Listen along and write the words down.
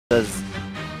Does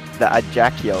the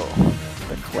Ajacio,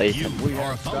 the Clayton,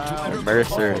 the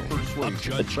Mercer, the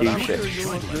Douchish,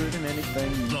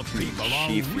 the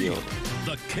Sheffield,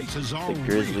 the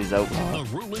Grizzlies Outlaw. The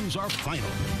rulings are final.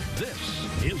 This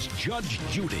is Judge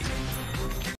Judy.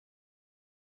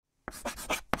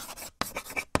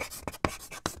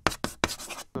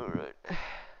 Alright,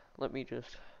 let me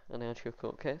just announce your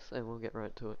court case and we'll get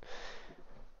right to it.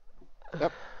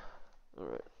 Yep.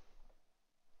 Alright.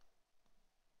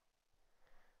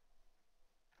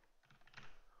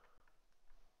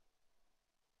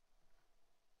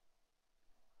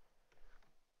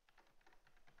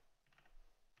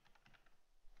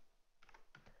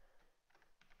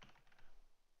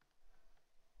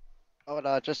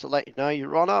 Just to let you know,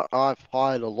 Your Honor, I've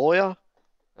hired a lawyer.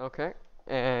 Okay,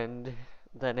 and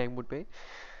that name would be?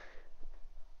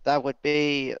 That would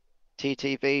be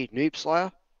TTV Noob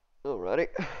Slayer. Alrighty.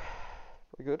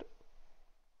 We good?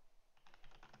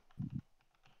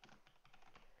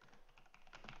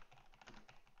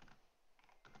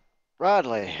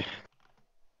 Bradley.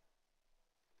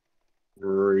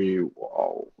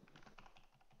 Wow.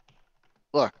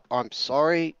 Look, I'm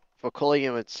sorry for calling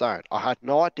you insane. I had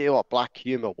no idea what black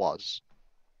humor was.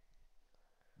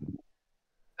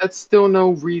 That's still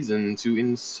no reason to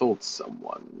insult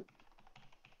someone.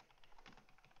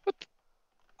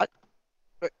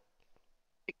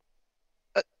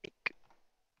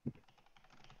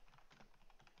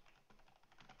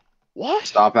 What?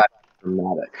 Stop acting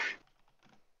dramatic.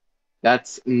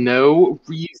 That's no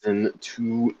reason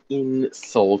to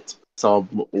insult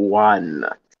someone.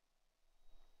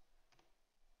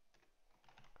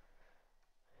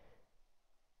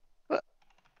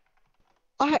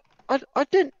 I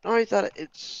didn't know that it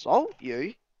insult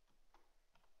you.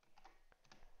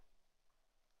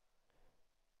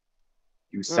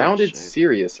 You sounded shit.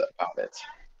 serious about it.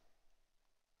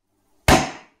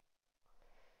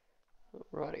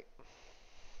 Alrighty.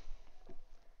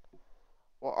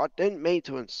 Well, I didn't mean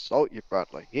to insult you,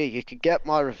 Bradley. Yeah, you could get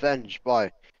my revenge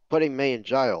by putting me in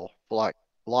jail for, like,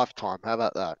 lifetime. How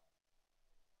about that?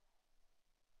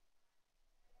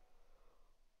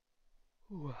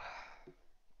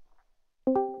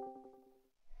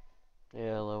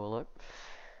 Yeah, hello.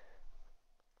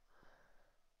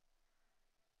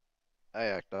 Hey,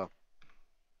 actor.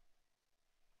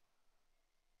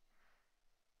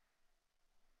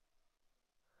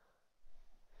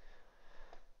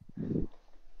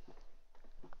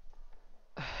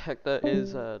 Hector,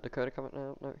 is Dakota coming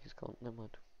now? No, he's gone. Never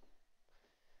mind.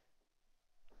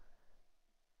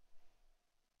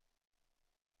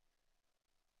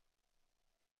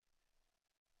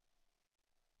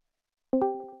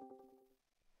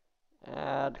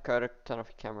 Dakota, turn off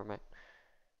your camera, mate.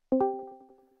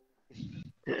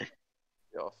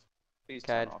 Off. Please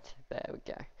Okay, turn off. there we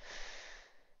go.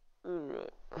 Alright.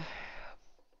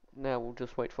 Now we'll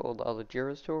just wait for all the other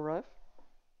jurors to arrive.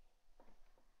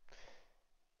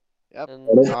 Yep.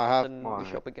 And I have then my we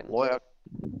shall begin. lawyer.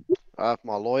 I have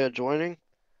my lawyer joining.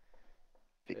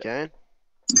 If you can.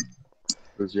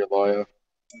 Who's your lawyer?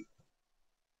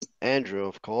 Andrew,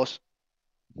 of course.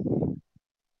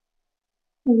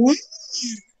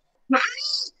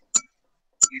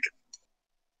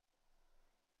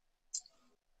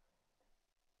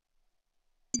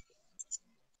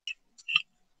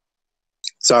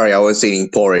 Sorry, I was eating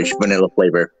porridge, vanilla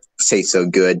flavor. Tastes so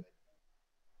good.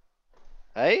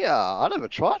 Hey, I never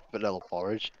tried vanilla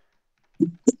porridge.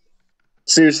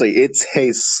 Seriously, it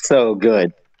tastes so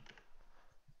good.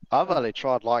 I've only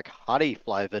tried, like, honey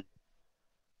flavored.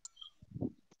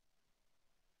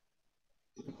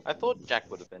 I thought Jack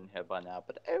would have been here by now,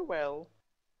 but oh well.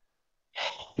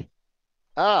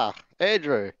 Ah,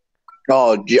 Andrew.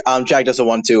 Oh, Jack doesn't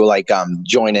want to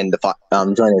join in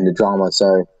the drama.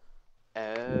 So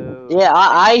Oh. Yeah,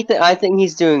 I think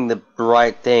he's doing the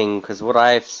right thing, because what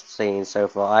I've seen so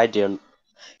far, I don't.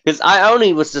 Because I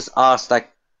only was just asked like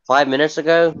 5 minutes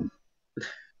ago.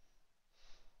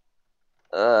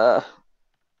 Does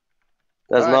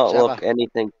Alright, not Jabba. look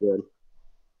anything good.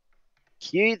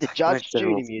 Cue the Judge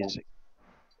Judy music.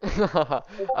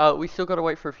 We still gotta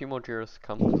wait for a few more jurors to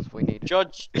come, because we need...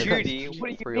 Judge Judy? What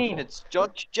do you 3 or mean? 4. It's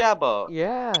Judge Jabba.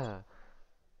 Yeah.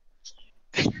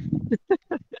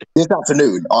 this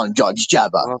afternoon on Judge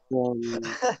Jabba.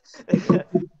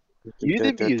 Cue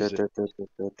the music.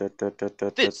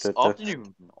 This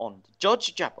afternoon on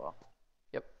Judge Jabba.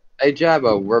 Hey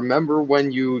Jabba, remember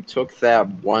when you took that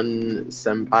one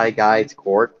senpai guy to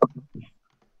court?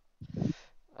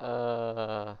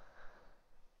 What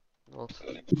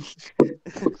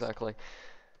exactly?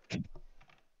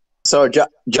 So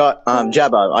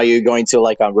Jabba, are you going to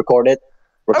record it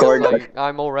Record. So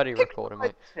I'm already recording,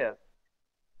 mate. Yeah.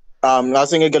 I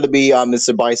think it's gonna be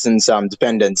Mr. Bison's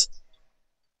dependent.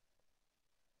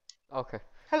 Okay.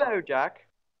 Hello, Jack.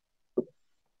 Big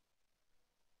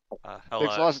Hello.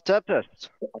 slice of tempest.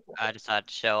 I decided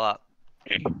to show up.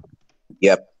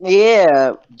 Yep.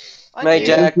 Yeah. I Hey, knew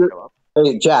Jack. you'd show up.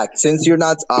 Hey Jack, since you're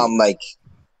not like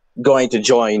going to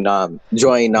join any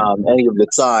of the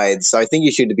sides, I think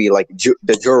you should be like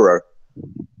the juror.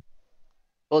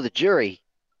 Or the jury.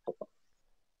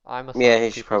 I'm Yeah, assigning he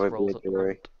should people's probably roles be a at the jury.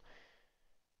 moment.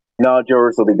 No,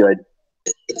 jurors will be good.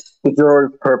 The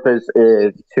juror's purpose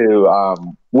is to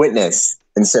witness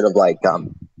instead of like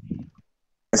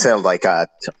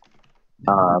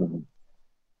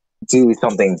do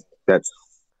something that's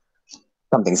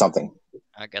something.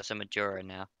 I guess I'm a juror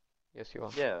now. Yes, you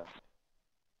are. Yeah.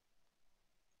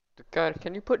 God,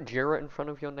 can you put Jira in front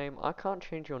of your name? I can't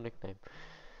change your nickname.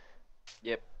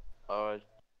 Yep. I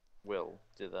will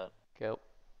do that. Yep.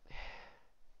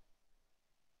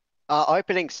 Are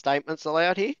opening statements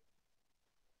allowed here?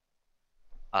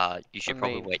 You should I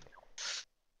probably mean, wait.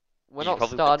 We're You should not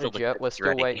probably wait till started the yet. We're group's still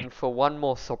ready. waiting for one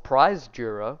more surprise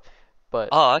juror. But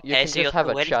Oh, you okay, can so you're just have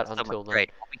still a waiting chat for someone. until then.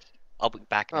 Great. I'll be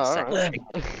back in a Oh, second. alright.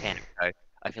 Take a pen and go.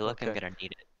 I feel like I'm Okay. gonna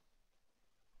need it.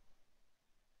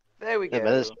 There we Yeah, go.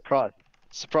 but this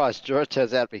surprise juror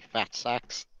turns out to be fat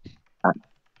sacks.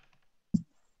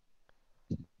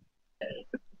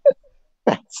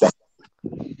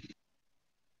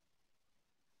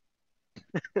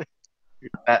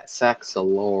 Fat sack's a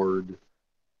lord.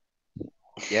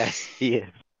 Yes, he is.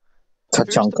 Who's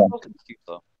the Tachanka.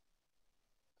 prosecutor?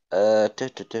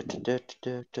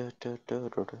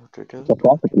 The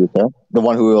prosecutor, the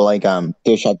one who like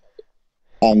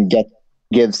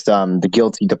gives the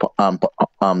guilty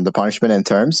the punishment and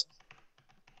terms.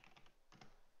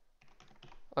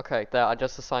 Okay, there. I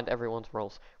just assigned everyone's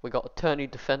roles. We got attorney,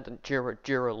 defendant,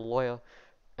 juror, lawyer,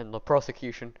 and the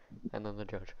prosecution, and then the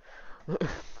judge.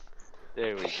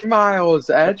 There we go. Miles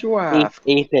Edgeworth.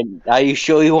 Ethan, are you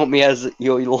sure you want me as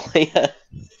your lawyer?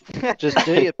 Just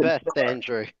do your best,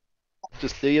 Andrew.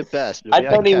 Just do your best. You'll I be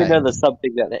don't even okay. know the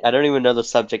subject I don't even know the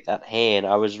subject at hand.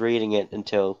 I was reading it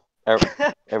until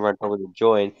everyone told me to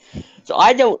join. So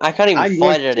I can't even I'm going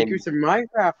find to it take you to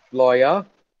Minecraft, lawyer.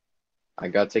 I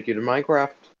gotta take you to Minecraft.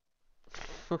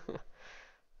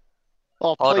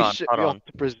 Oh, Hold please on, ship hold me on. off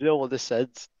to Brazil with this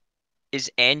ends.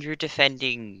 Is Andrew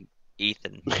defending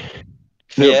Ethan?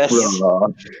 Yes.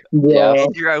 Bro. Yeah.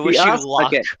 Andrew, I He wish you asked- luck.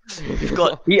 okay. You've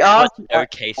got He asked. no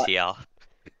case here.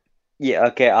 Yeah,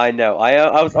 okay, I know.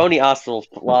 I was only asked for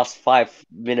the last 5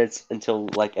 minutes until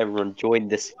like everyone joined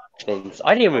this thing. So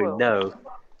I didn't even know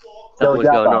So what was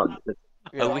going Jabba, on.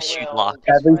 Yeah. I wish you well, luck.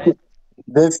 everything.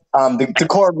 This the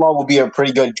court law will be a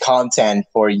pretty good content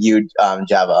for you,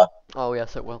 Java. Oh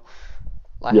yes, it will.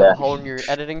 I have Yeah. a whole new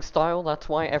editing style. That's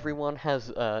why everyone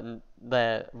has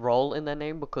their role in their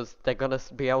name, because they're gonna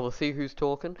be able to see who's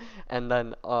talking, and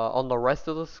then on the rest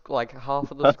of the like half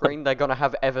of the screen, they're gonna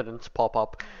have evidence pop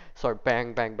up. So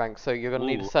bang, bang, bang. So you're gonna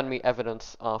need to Ooh. send me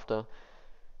evidence after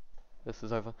this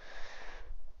is over.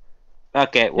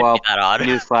 Okay, well, that hard.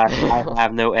 newsflash, I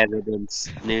have no evidence.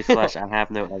 Newsflash, I have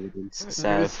no evidence. So,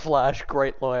 Newsflash,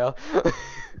 great lawyer.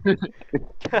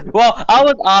 well, I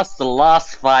was asked the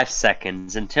last 5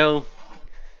 seconds until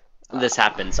this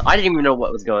happened. So I didn't even know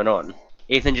what was going on.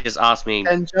 Ethan just asked me.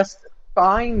 And just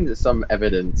find some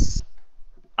evidence.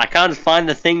 I can't find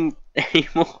the thing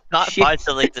anymore. Not Shit. find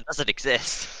something that doesn't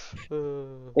exist.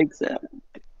 Exactly.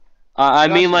 I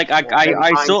You mean, guys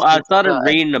like, should I started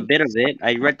reading a bit of it.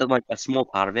 I read like a small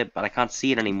part of it, but I can't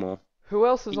see it anymore. Who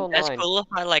else is That's online? cool if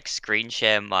I like screen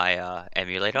share my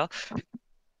emulator.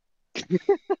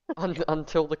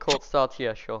 Until the court starts,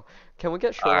 yeah, sure. Can we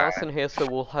get Shawlas in here so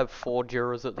we'll have 4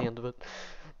 jurors at the end of it?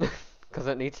 Because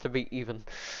it needs to be even.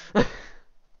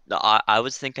 No, I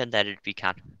was thinking that it'd be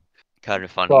kind of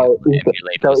funny So if my Ethan,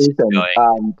 emulator was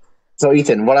going. so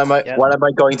Ethan, what am I Yeah. what am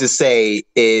I going to say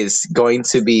is going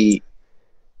to be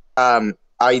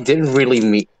I didn't really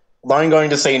mean what I'm going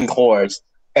to say in court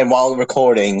and while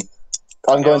recording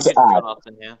I'm going to add.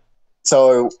 Here.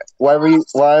 So whatever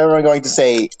I'm going to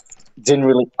say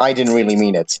I didn't really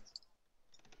mean it.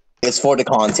 It's for the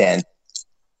content.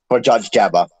 For Judge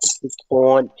Jabba.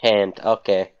 Content.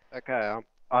 Okay. Okay,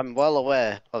 I'm well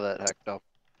aware of it, Hector.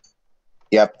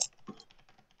 Yep.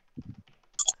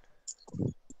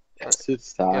 Yes,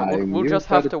 it's Yeah, time. we'll You just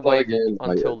have better to wait plug in,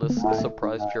 until like, this a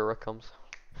surprise juror comes.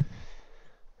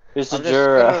 Who's the I'm just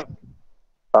juror?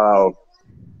 Oh.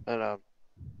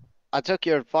 I took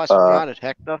your advice for granted,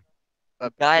 Hector.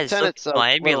 Guys, look Lieutenant's at my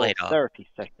a little emulator. therapy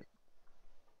session.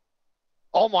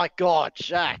 Oh my god,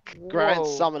 Jack! Grand Whoa.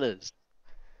 Summoners.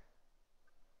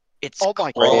 It's Oh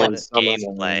my called god.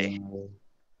 gameplay.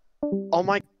 Oh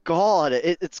my god.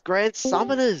 It's Grand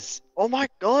Summoners. Oh my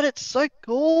god, it's so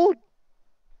cool.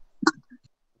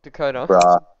 Dakota.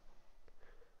 Bruh.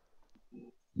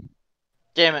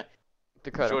 Damn it.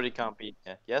 Dakota. Shorty can't be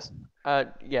here. Yes?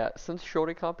 Yeah, since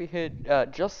Shorty can't be here,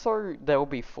 just so there will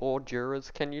be 4 jurors,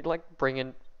 can you, like, bring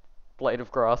in Blade of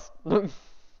Grass?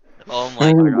 Oh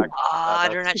my god. I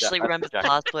that's- don't actually that's remember the Jack.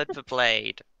 password for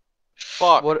Blade.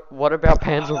 Fuck. What about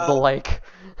Pans of the Lake?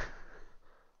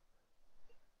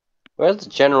 Where's the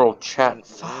general chat?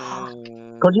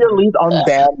 Could you at least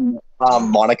unban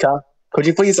Monica? Could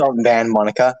you please unban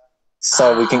Monica?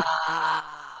 So we can.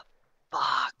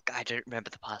 Fuck, I don't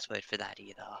remember the password for that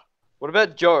either. What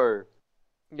about Joe?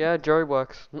 Yeah, Joey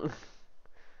works.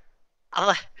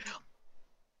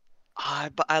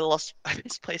 But I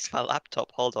misplaced my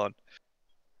laptop, hold on.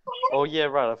 Oh yeah,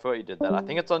 right. I thought you did that. I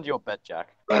think it's under your bed, Jack.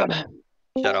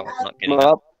 Shut up, I'm not getting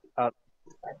Well,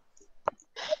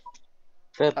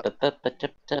 May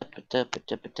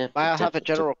I have a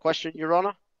general question, Your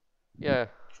Honor? Yeah,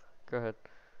 go ahead.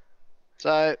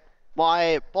 So,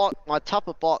 my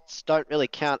Tupper bots don't really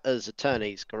count as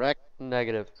attorneys, correct?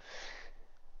 Negative.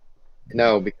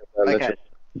 No, because I Okay. literally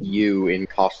you in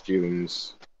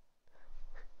costumes.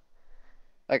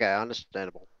 Okay,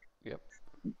 understandable.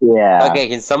 Yeah. okay,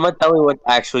 can someone tell me what's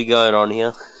actually going on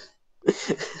here?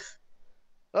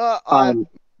 I've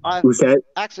Who said?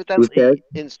 accidentally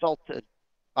insulted.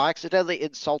 I accidentally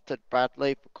insulted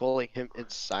Bradley for calling him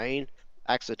insane,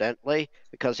 accidentally,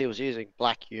 because he was using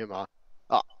black humor.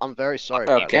 I'm very sorry,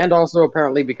 Okay. Bradley. And also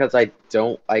apparently because I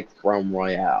don't like Realm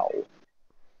Royale.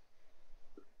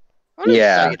 I didn't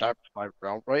Yeah. say you don't play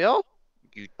Realm Royale.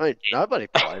 You I mean, nobody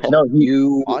plays No, it.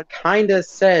 You I- kinda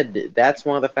said that's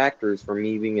one of the factors for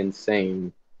me being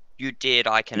insane. You did,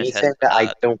 I can Me attest saying to that I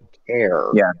that. don't care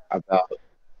Yeah. about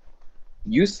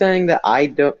you saying that I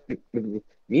don't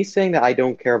me saying that I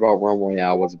don't care about Realm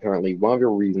Royale was apparently one of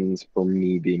your reasons for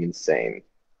me being insane.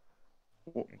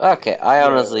 Okay, I Yeah,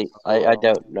 honestly, I well,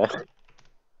 don't know.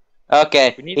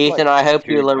 Okay, We need, Ethan, like, I hope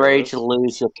 2 you're ready to jurors.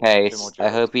 lose your 2 case. more I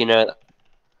jurors. hope you know.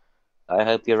 I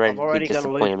hope you're ready I'm to already be going to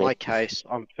lose disappointed. my case.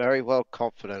 I'm very well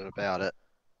confident about it.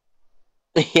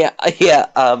 Yeah,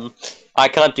 I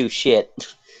can't do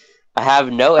shit. I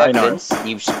have no I know. evidence.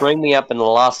 You've stringed me up in the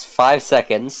last 5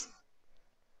 seconds.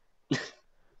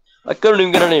 I couldn't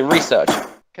even get any research.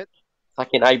 Can-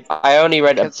 Fucking, I only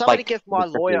read Can somebody like give my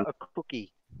the lawyer freaking- a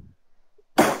cookie?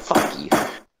 Fuck you.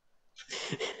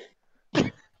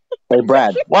 Hey,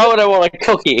 Brad. Why would I want a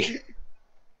cookie?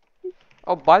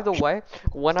 Oh, by the way,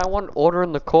 when I want order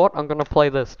in the court, I'm gonna play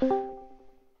this. Because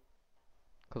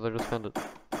I just found it.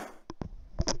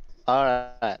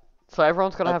 Alright. So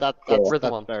everyone's gonna have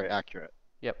rhythm on. That's very accurate.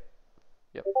 Yep.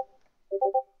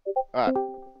 Alright.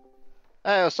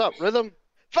 Hey, what's up, Rhythm?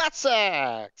 Fat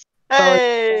Sacks!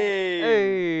 Hey!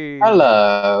 Hey!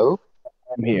 Hello.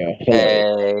 I'm here.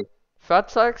 Hey.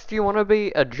 Fat Sacks, do you want to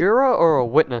be a juror or a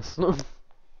witness? He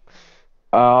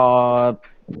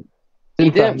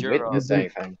Since I'm didn't witness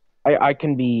anything. I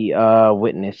can be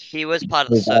witness. He was part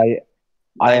of the because server.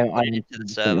 I am went into the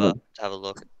server to have a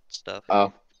look at stuff.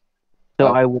 Oh. so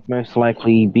Oh. I would most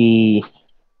likely be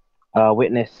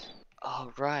witness.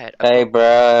 Oh, right. Hey,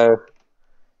 bro.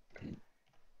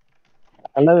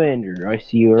 Hello, Andrew. I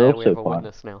see you are Yeah, we have also a part.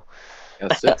 witness now.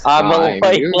 Yes, it's I'm a time.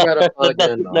 lawyer. You better plug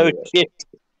That's in no audio. shit.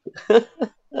 Yes,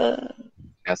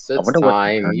 I it's wonder what-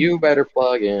 time. You better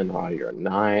plug in all your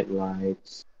night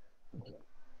lights.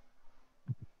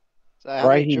 So how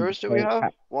Right many here. jurors do we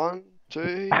have? 1,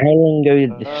 2, How long ago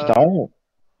did this start?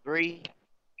 3.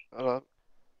 Hold on.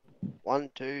 1,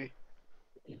 2.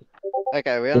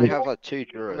 Okay, we only have like 2 I'm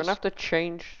jurors. gonna have to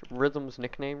change Rhythm's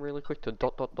nickname really quick to ...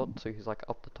 so he's like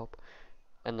up the top.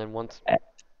 And then once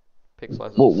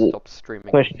Pixelizer Whoa. stops streaming.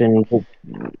 Question: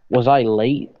 was I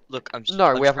late? Look, I'm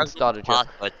No, we haven't struggling with started yet.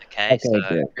 passwords, okay? So,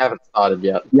 Okay. We haven't started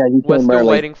yet. Yeah, you We're came still early.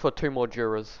 waiting for 2 more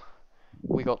jurors.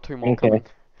 We got 2 more Okay. coming.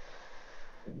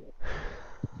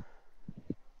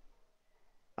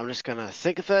 I'm just gonna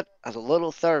think of it as a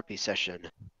little therapy session.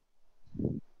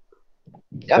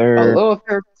 Yep, a Third. little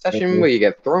therapy session where you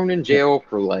get thrown in jail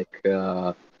for like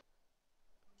how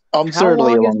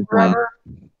Certainly a long is long time. forever?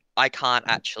 I can't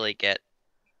actually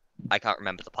I can't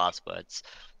remember the passwords.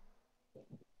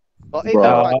 Well, even if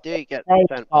I do get Right,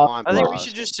 sent uh, behind I think we bars,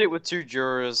 should just sit with 2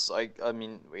 jurors. I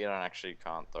mean, we don't actually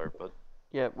can't though, but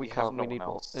Yeah, we have can't. no We need one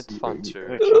more. else It's fine.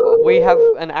 to. We have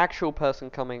an actual person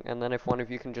coming, and then if one of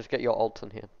you can just get your alt in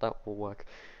here, that will work.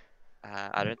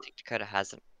 I don't think Dakota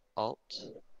has an alt.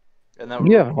 And that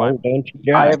would Yeah, require don't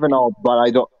you, I Jack? have an alt, but I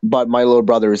don't. But my little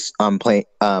brother's playing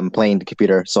the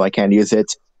computer, so I can't use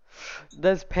it.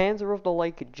 There's Panzer of the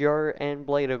Lake, Joe, and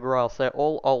Blade of Grass. They're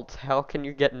all alts. How can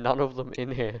you get none of them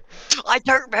in here? I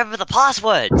don't remember the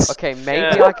passwords. Okay, maybe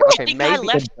I can. I Okay, think I maybe.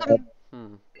 left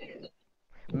them.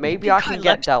 Maybe think I I can left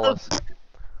get Dallas.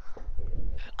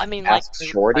 I mean, like, Ask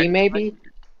Shorty, maybe?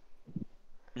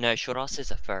 no, short ass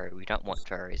is a furry. We don't want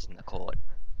furries in the court.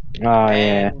 Oh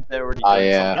yeah. And they already Oh, did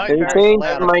yeah. something. Who Nightmares changed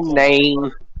allowed my in court.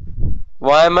 name?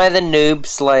 Why am I the Noob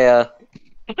Slayer?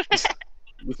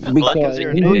 Because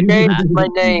you're a Who noob. changed my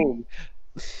name?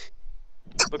 I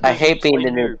Because hate you being slay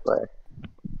the Noob noobs. Slayer.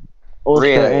 Also,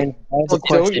 Really? and I have a Until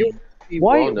question. you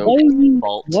Why well,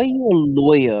 no. are you a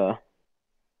lawyer?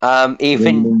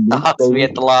 Ethan asked me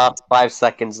at the last 5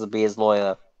 seconds to be his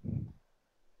lawyer.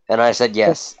 And I said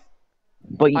yes.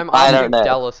 But I'm I don't asking know.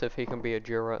 Dallas if he can be a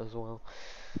juror as well.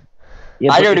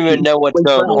 yeah, I but don't if even you- know what's Wait,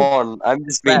 going Brad, on. I'm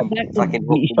just being Exactly. fucking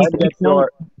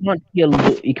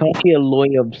You can't be a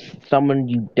lawyer of someone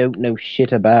you don't know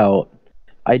shit about.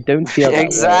 I don't feel that way.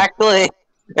 Exactly.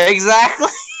 Exactly.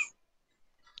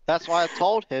 That's why I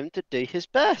told him to do his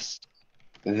best.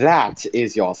 That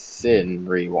is your sin,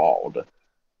 Rewald.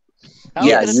 How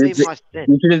Yeah, can it be my sin?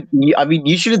 you should have. I mean,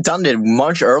 you should have done it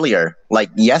much earlier, like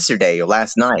yesterday or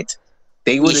last night.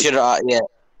 They You would. should, yeah.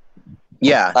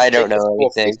 Yeah. I don't Take this know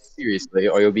whole anything. case seriously,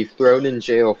 or you'll be thrown in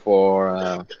jail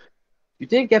for. You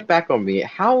didn't get back on me.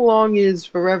 How long is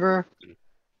forever?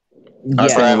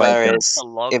 That's Yeah, the way Forever it is, A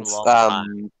long, it's, long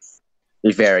time.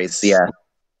 It varies. Yeah.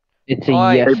 it's a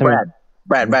Oi. yes. Hey,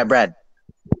 or Brad.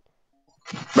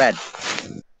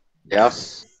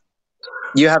 Yes.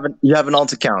 You have an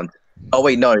alt account. Oh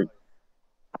wait, no.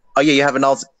 Oh yeah, you have an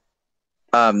alt.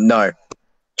 No.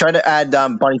 Try to add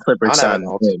Bunny I Clippers don't have an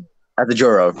alt.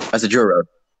 as a juror.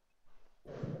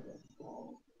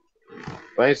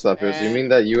 Bunny Slippers, you mean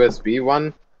that USB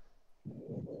one?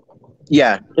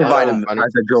 Yeah, invite him Bunny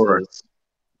as a juror. Slippers.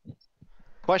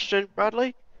 Question,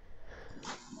 Bradley?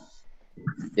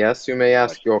 Yes, you may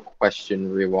ask your question,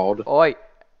 Rewald. Oi,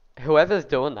 whoever's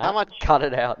doing that, How much- cut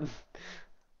it out.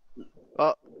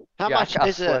 How Jack, much I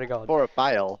is swear to it God. for a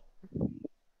bail?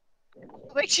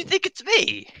 What makes you think it's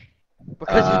me?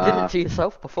 Because you did it to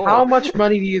yourself before. How much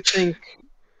money do you think?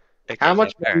 Okay, How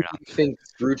much fair money enough. do you think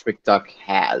Scrooge McDuck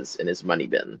has in his money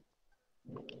bin?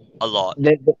 A lot.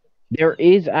 There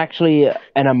is actually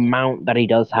an amount that he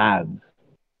does have.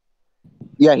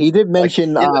 Yeah, he did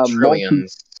mention Like, in the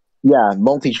trillions.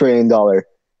 multi-trillion-dollar.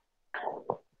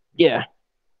 Yeah.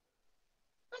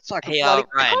 That's like Hey, a bloody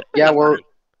Ryan. company. Yeah, we're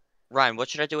Ryan, what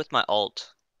should I do with my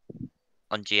alt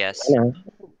on GS?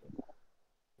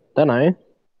 Don't know.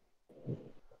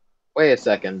 Wait a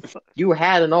second. You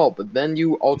had an alt, but then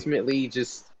you ultimately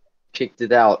just kicked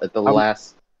it out at the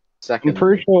last second. I'm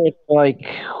pretty sure it's like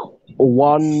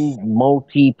one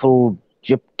multiple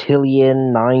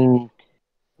gyptillion nine.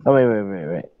 Oh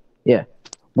wait. Yeah,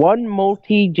 one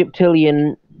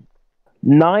multi-gyptillion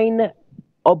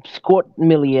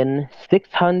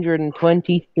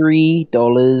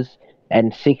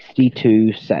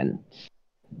 $9,623.62.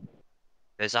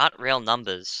 Those aren't real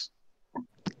numbers.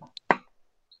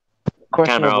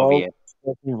 Questionable.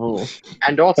 Questionable.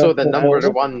 And also the First of number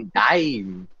all- one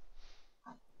dime.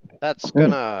 That's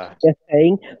gonna Just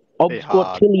saying, be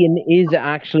hard. obsquatillion is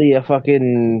actually a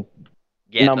fucking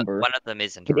Yeah, number. but one of them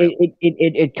isn't real.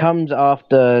 It comes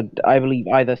after, I believe,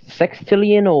 either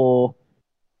sextillion or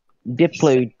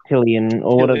diplotillion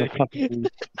or whatever the fuck it is.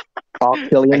 I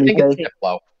Octillion, think you it's say?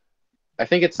 Diplo. I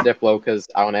think it's Diplo because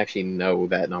I don't actually know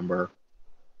that number.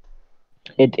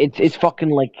 It's fucking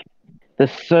like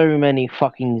there's so many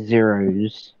fucking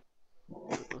zeros.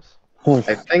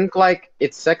 I think like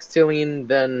it's sextillion,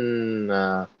 then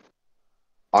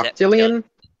octillion.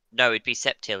 No, it'd be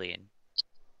septillion.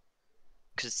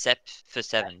 Because sept for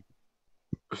 7.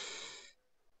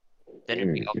 Then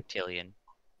it'd be octillion.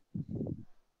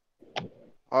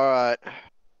 Alright.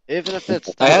 Even if it's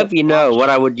I hope you know what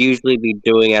I would usually be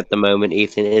doing at the moment,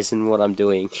 Ethan, isn't what I'm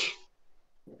doing.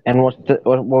 And what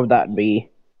would that be?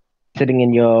 Sitting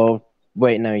in your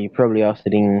wait, no, you probably are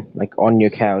sitting like on your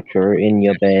couch or in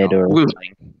your bed or.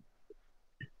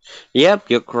 Yep,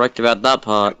 you're correct about that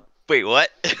part. Wait, what?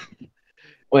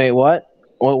 Wait, what?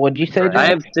 What'd you say? I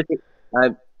Jack? am sitting.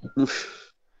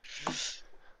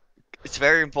 It's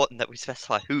very important that we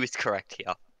specify who is correct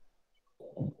here.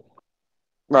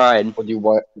 Ryan. Would you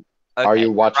what? Okay, Are you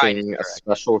Ryan watching is a correct.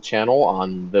 special channel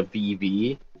on the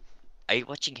BB? Are you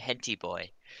watching Henty Boy?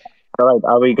 Alright,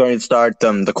 are we going to start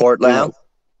the court now?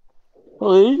 Yeah,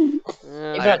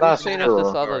 Yeah, we've that's seen if true. this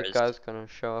other Jurors. guy's gonna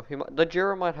show up. The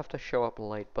juror might have to show up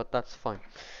late, but that's fine.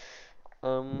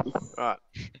 Right.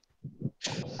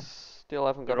 Still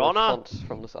haven't got Your a Honor. response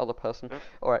from this other person.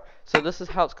 Alright, so this is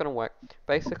how it's going to work.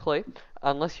 Basically,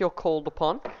 unless you're called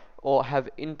upon or have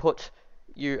input,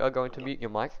 you are going to mute your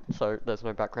mic, so there's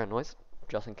no background noise,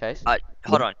 just in case.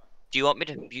 Hold on. Do you want me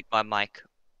to mute my mic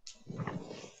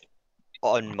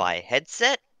on my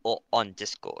headset or on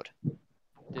Discord?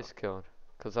 Discord,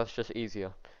 because that's just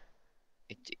easier.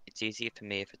 It's easier for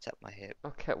me if it's at my hip.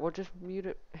 Okay, we'll just mute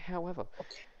it however.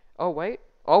 Oh wait,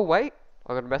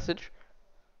 I got a message.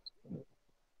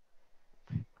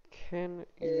 Can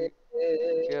you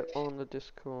get on the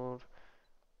Discord?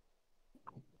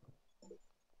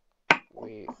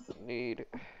 We need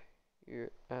you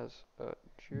as a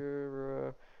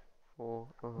juror for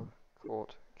a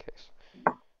court case.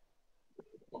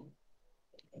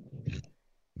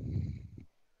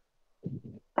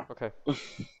 Okay.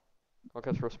 I'll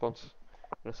get a response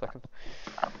in a second.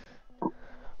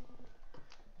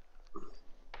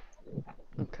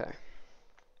 Okay.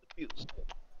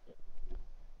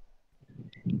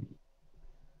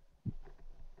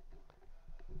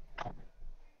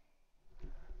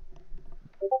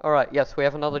 Alright, yes, we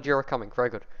have another juror coming. Very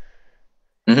good.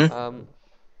 Mhm.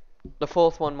 The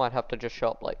fourth one might have to just show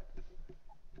up late.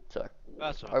 So,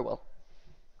 That's oh well.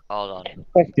 Hold on.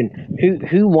 Question: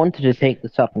 Who wanted to take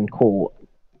this up in court?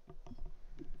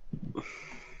 I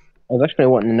was actually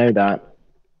wanting to know that.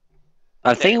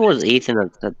 I think it was Ethan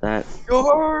that said that.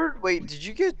 Wait, did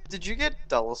you get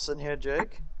Dulles in here,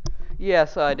 Jake?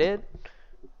 Yes, I did.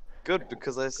 Good,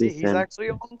 because I see he's Ethan. actually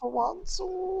on for once.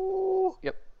 Ooh.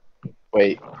 Yep,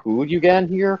 Wait, who'd you get in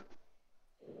here?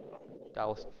 that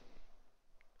was.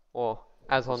 Or,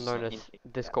 as I'm known as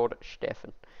Discord,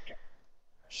 Stefan.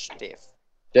 Steph.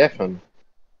 Stefan.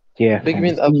 Yeah.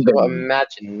 Figment of your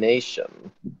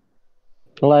imagination.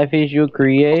 Life is your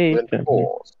creation.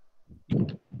 Force.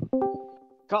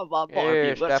 Come on, Yeah,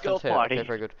 Barbie, let's go Stefan's here. party. Okay,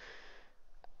 very good.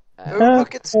 Oh,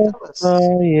 look, it's Dulles.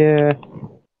 Oh yeah.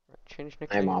 Change I'm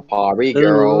nickname. a Barbie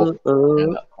girl in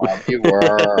Ooh. a Barbie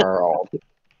world.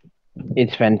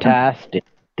 It's fantastic.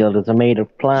 Dildos are made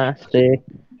of plastic.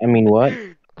 I mean, what?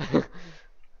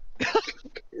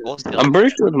 What's the I'm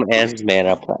pretty sure the man's made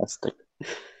of plastic.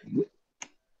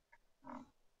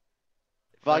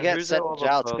 If I get Who's that sent other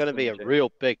out, it's gonna be a person, Jake?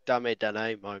 real big dummy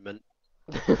Danae moment.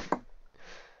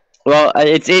 Well,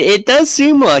 it does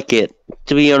seem like it,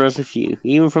 to be honest with you,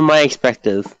 even from my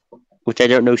perspective, which I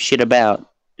don't know shit about.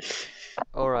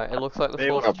 Alright, it looks like the Hey,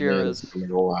 fourth what up, juror Man, is. it's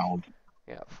coming around.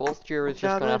 Yeah, fourth juror is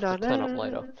just gonna have to turn up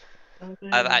later.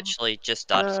 I've actually just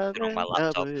started something on my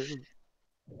laptop.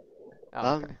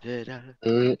 Oh, okay. Yeah,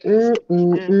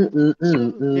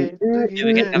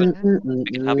 we can have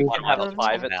You one can while have a it's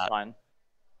 5, on it's out. fine.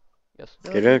 Yes.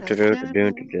 The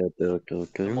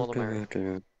more the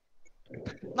merrier.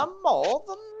 The more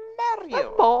the merrier.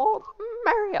 More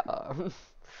Mario.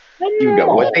 You know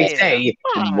what they say.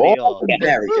 More Mario. the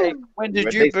merrier. Jake, when did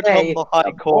What you they become say, the High the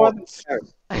more Court? the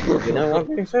merrier. You know what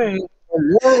they say. The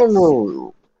more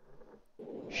the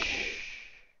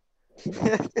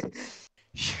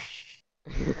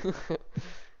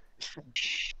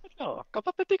No,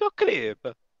 kapapetigo clip.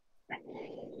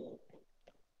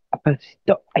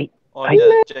 Oh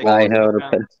yeah, Jake, I you heard a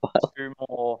found pedophile. 2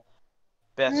 more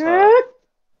better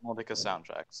Modica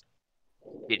soundtracks.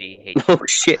 Did he hate Oh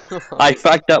shit! I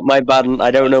fucked up my button.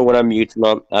 I don't know what I'm muting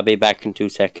on. I'll be back in 2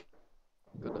 seconds.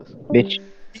 Goodness. Bitch.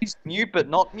 He's mute but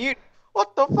not mute.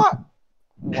 What the fuck?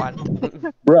 What?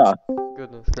 Bruh.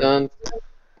 Goodness Dun,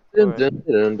 gracious. dun,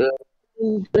 dun, dun, dun,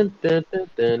 dun, dun,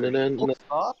 dun, dun, dun, Will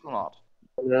start or not?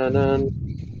 dun, dun,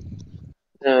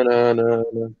 dun, dun,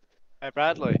 dun, Hey,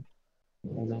 Bradley.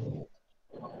 dun.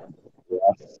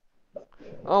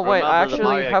 Oh wait, I Remember the actually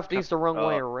Mario have Kart- these the wrong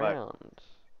way wait. around.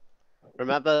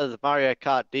 Remember the Mario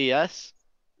Kart DS?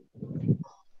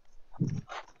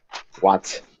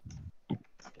 What?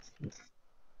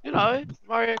 You know,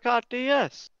 Mario Kart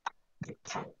DS.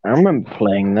 I remember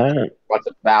playing that. What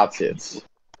about it?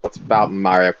 What's about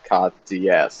Mario Kart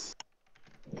DS?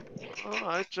 Oh,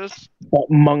 I just But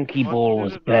Monkey want Ball you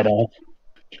was to know. better.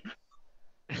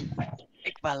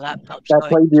 Make my laptop I shine.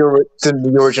 played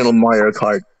the original Mario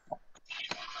Kart.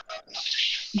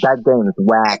 That game is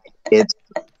whack. It's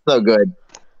so good.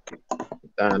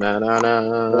 Fucking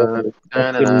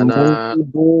Monkey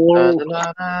Ball.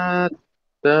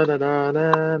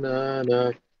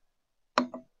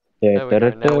 There we go.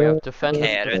 Now we have defendant,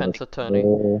 Okay, I don't defense think attorney, my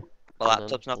and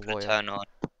laptop's then not gonna lawyer. turn on.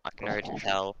 I can already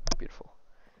tell. Beautiful.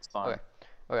 It's fine. Okay.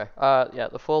 Okay. Yeah,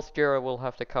 the fourth juror will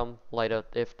have to come later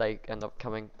if they end up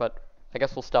coming, but I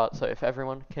guess we'll start. So if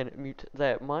everyone can mute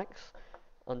their mics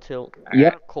until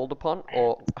Yep. called upon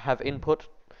or have input.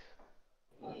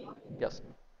 Yes,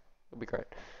 it'll be great.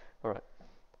 All right.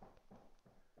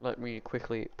 Let me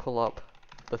quickly pull up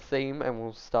the theme and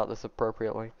we'll start this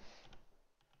appropriately.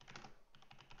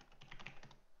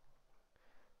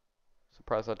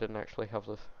 Surprised I didn't actually have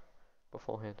this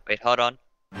beforehand. Wait, hold on.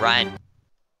 Ryan.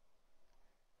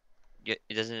 It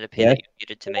doesn't appear Yes? that you're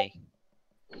muted to me.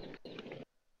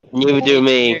 You do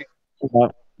me.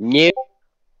 You.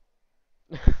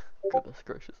 Goodness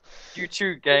gracious. You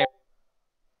too, game.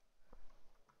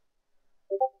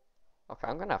 Okay,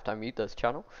 I'm gonna have to unmute this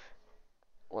channel.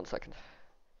 1 second.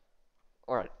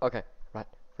 Alright, okay, right,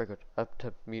 very good. I have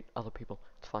to mute other people,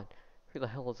 it's fine. Who the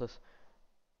hell is this?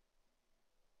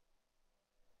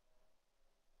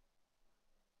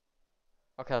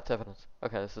 Okay, that's evidence.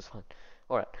 Okay, this is fine.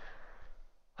 Alright.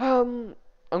 I'm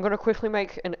gonna quickly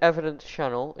make an evidence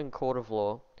channel in Court of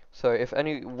Law. So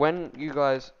when you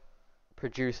guys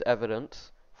produce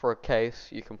evidence for a case,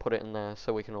 you can put it in there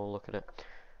so we can all look at it.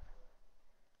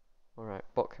 Alright,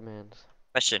 bot commands.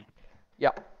 Question.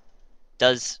 Yeah.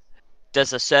 Does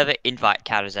a server invite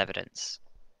count as evidence?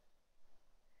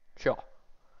 Sure.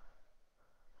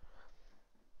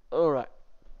 Alright.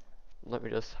 Let me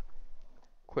just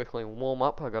quickly warm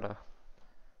up.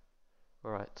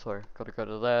 Alright, sorry. Gotta go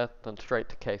to there, then straight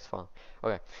to case file.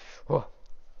 Okay. Whoa.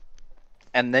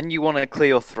 And then you want to clear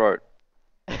your throat.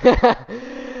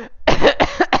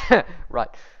 Right.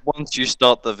 Once you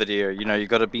start the video, you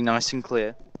got to be nice and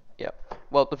clear. Yeah.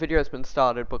 Well, the video has been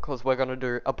started because we're gonna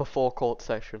do a before court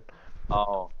session.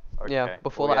 Oh, okay. Yeah,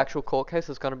 before Well, the actual court case,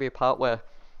 there's gonna be a part where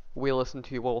we listen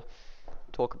to you all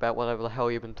talk about whatever the hell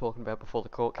you've been talking about before the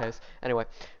court case. Anyway,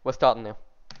 we're starting now.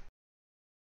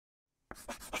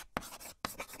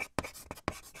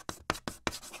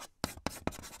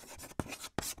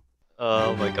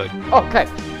 Oh my god. Okay,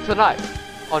 tonight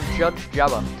on Judge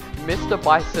Jabba, Mr.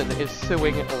 Bison is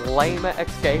suing Lama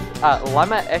X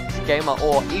Gamer,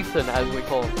 or Ethan as we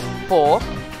call him, for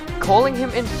calling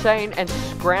him insane and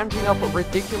scrounging up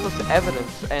ridiculous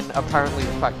evidence, and apparently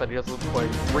the fact that he doesn't play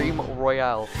Dream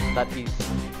Royale, and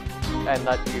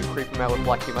that you creep him out with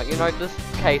black humor. You know, this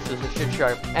case is a shit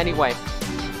show. Anyway,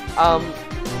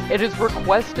 it is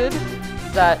requested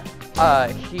that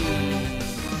he...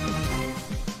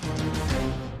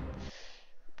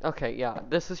 Okay, yeah,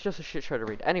 this is just a shit show to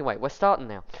read. Anyway, we're starting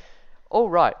now.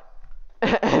 Alright.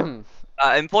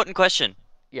 Important question.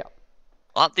 Yeah.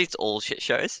 Aren't these all shit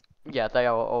shows? Yeah, they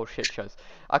are all shit shows.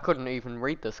 I couldn't even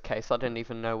read this case. I didn't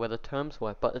even know where the terms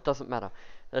were, but it doesn't matter.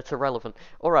 That's irrelevant.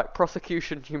 Alright,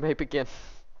 prosecution, you may begin.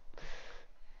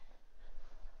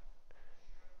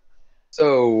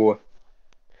 So,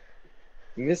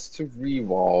 Mr.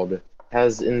 Rewald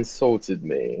has insulted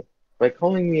me by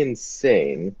calling me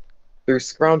insane through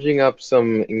scrounging up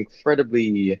some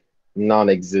incredibly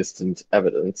non-existent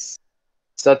evidence,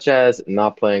 such as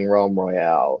not playing Realm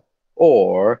Royale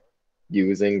or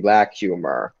using black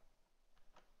humor.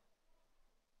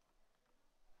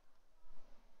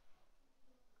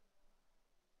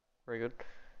 Very good.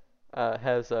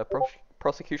 Has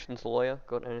prosecution's lawyer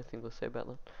got anything to say about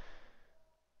that?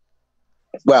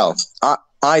 Well,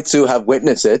 I too have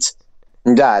witnessed it.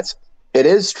 That it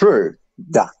is true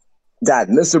that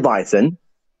Mr. Bison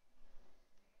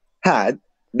had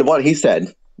what he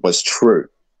said was true.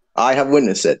 I have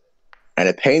witnessed it, and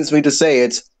it pains me to say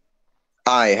it.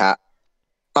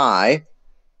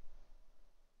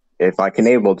 If I can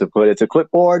able to put it to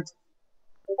clipboard,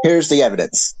 here's the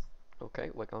evidence. Okay,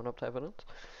 we're going up to evidence.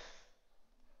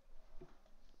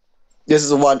 This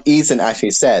is what Ethan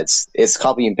actually says. It's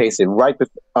copy and pasted right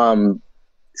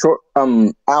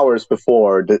hours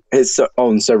before his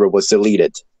own server was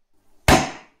deleted.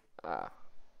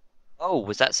 Oh,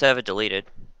 was that server deleted?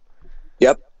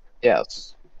 Yep.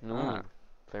 Yes.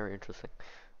 Very interesting.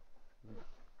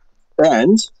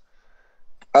 And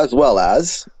as well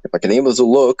as, if I can able to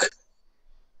look,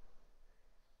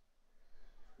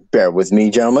 bear with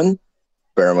me, gentlemen.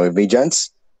 Bear with me,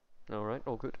 gents. Alright,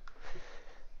 all good.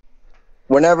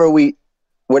 Whenever we,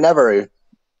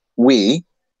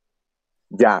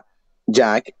 Jack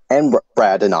and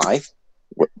Brad and I,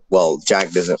 well,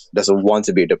 Jack doesn't want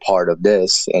to be a part of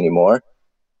this anymore.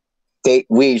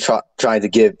 We try to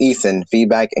give Ethan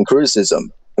feedback and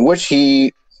criticism, in which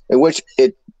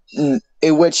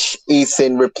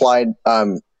Ethan replied,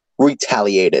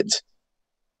 retaliated.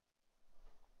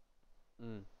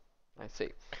 I see.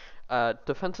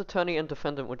 Defense attorney and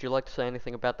defendant, would you like to say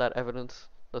anything about that evidence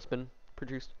that's been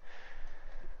produced?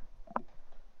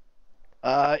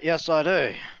 Yes, I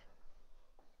do.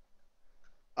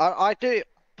 I do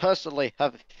personally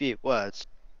have a few words.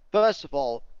 First of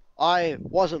all, I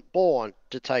wasn't born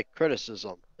to take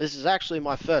criticism. This is actually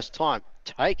my first time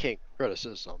taking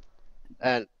criticism,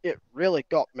 and it really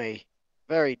got me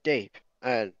very deep.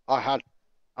 and I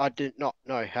did not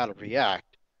know how to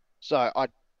react, so I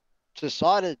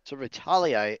decided to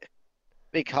retaliate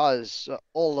because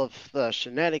all of the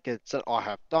shenanigans that I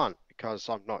have done, because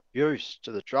I'm not used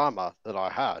to the drama that I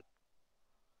had,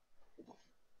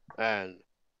 and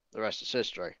the rest is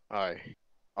history.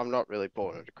 I'm not really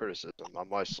born into criticism. I'm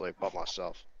mostly by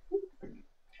myself.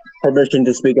 Permission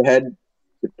to speak ahead.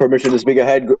 Permission to speak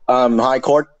ahead. High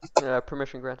Court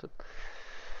Permission granted.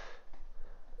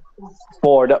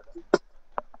 for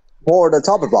the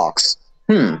topic box.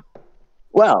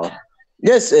 Well,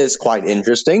 this is quite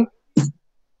interesting.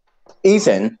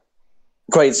 Ethan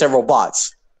created several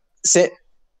bots,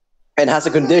 and has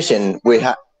a condition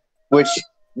which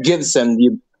gives him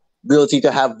the ability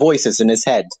to have voices in his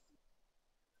head.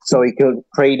 So he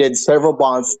created several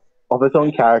bots of his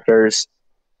own characters,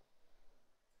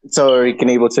 so he can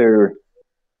able to.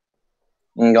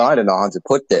 I don't know how to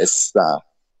put this.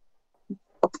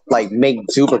 Like make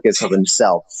duplicates of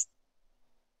himself.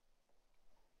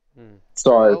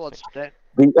 So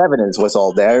the evidence was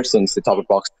all there since the topic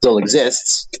box still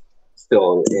exists,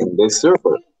 still in this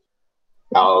server.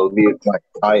 I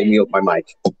mute my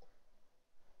mic.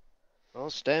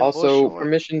 Also,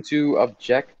 permission to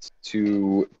object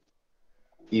to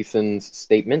Ethan's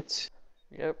statement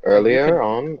Yep. earlier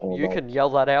on. You can yell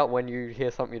that out when you hear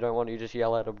something you don't want. You just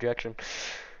yell out objection.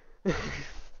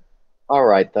 All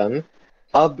right then.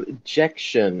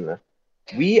 Objection.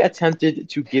 We attempted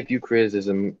to give you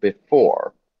criticism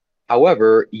before.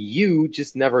 However, you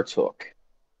just never took.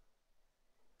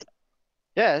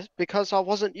 Yes, because I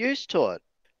wasn't used to it.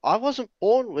 I wasn't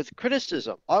born with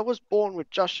criticism. I was born with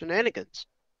just shenanigans.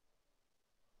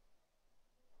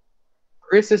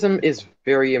 Criticism is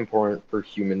very important for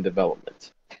human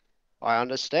development. I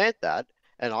understand that,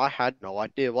 and I had no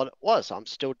idea what it was. I'm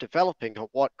still developing on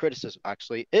what criticism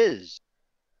actually is.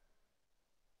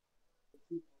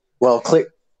 Well,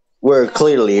 we're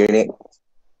clearly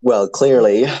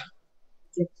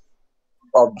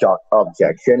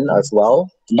objection as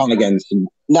well. Not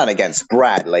against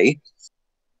Bradley,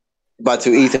 but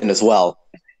to Ethan as well.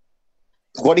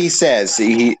 What he says,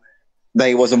 that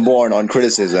he wasn't born on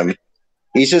criticism.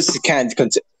 He just can't.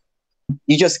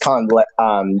 He just can't let.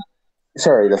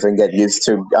 Sure, he doesn't get used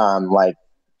to like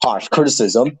harsh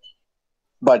criticism,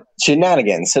 but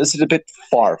shenanigans. This is a bit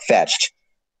far fetched.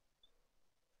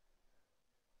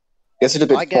 It's a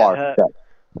bit far fetched.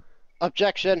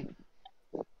 Objection.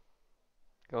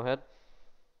 Go ahead.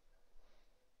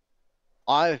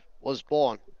 I was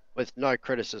born with no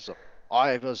criticism.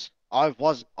 I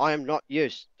am not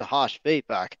used to harsh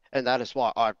feedback, and that is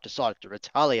why I've decided to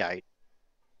retaliate.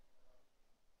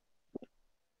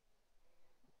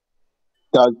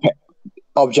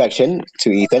 Objection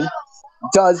to Ethan.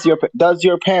 Does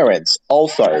your parents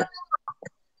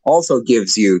also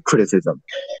gives you criticism?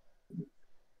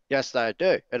 Yes, they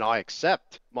do, and I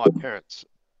accept my parents'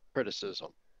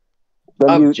 criticism.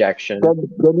 Objection.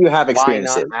 Then you have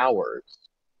experiences. Why not ours?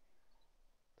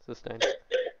 Sustained.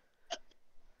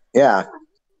 Yeah,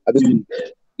 I mean,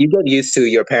 you get used to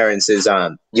your parents'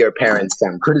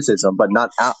 criticism, but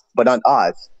not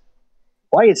us.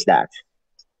 Why is that?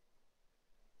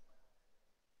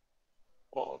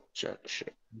 Objection.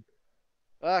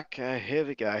 Okay, here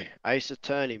we go. Ace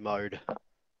Attorney mode.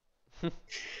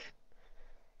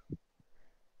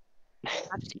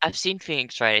 I've seen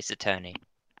Phoenix Wright Ace Attorney.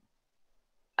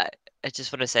 I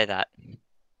just want to say that.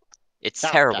 It's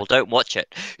terrible. Don't watch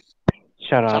it.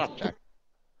 Shut up. Jack.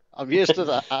 I'm used to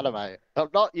the anime. I'm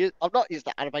not used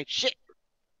to anime. Shit.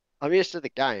 I'm used to the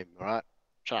game. All right.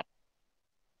 Shut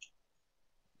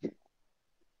up.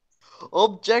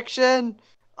 Objection!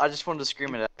 I just wanted to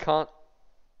scream it out. Can't.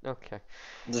 Okay.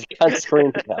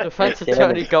 Defense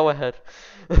attorney, go ahead.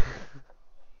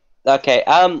 Okay.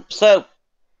 So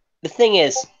the thing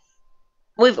is,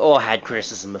 we've all had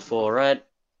criticism before, right?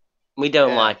 We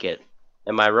don't like it.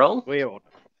 Am I wrong? We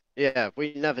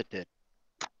never did.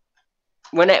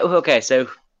 Okay, so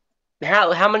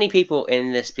how many people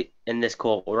in this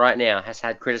call right now has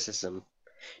had criticism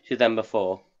to them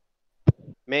before?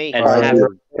 Me. And I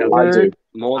do.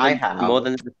 More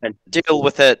than the defense. Deal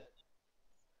with it.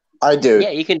 I do.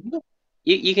 Yeah, you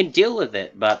can deal with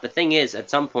it, but the thing is, at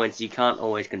some points you can't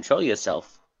always control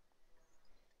yourself.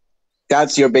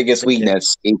 That's your biggest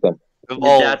weakness, Ethan.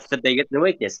 That's the biggest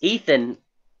weakness. Ethan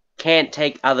can't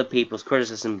take other people's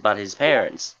criticism but his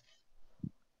parents.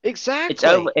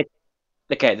 Exactly.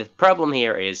 Okay, the problem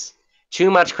here is too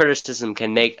much criticism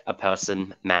can make a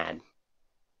person mad.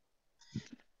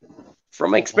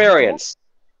 From experience,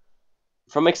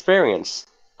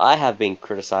 I have been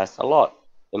criticized a lot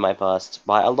in my past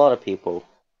by a lot of people.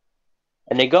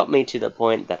 And it got me to the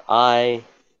point that I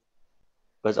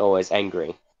was always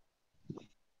angry.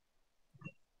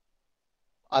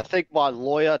 I think my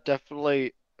lawyer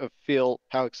definitely feel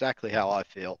exactly how I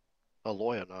feel. A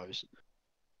lawyer knows.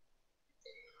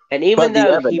 And even But the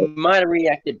though he evidence. might have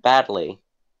reacted badly,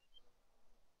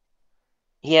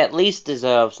 he at least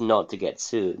deserves not to get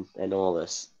sued and all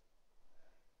this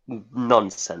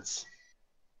nonsense.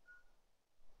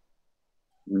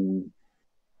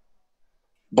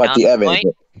 But the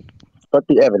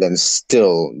evidence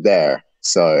still there.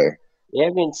 So The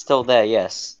evidence still there,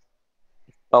 yes.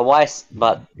 But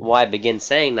why begin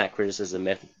saying that criticism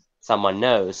if someone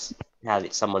knows how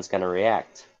someone's going to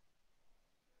react?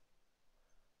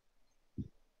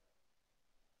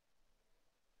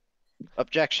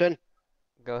 Objection.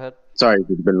 Go ahead. sorry,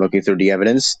 we've been looking through the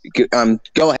evidence. Go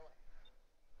ahead.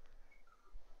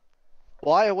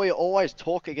 Why are we always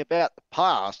talking about the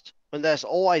past when there's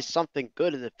always something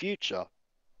good in the future?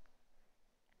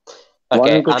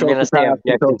 Okay, I'm controls going to the say past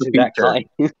objection controls the to that future.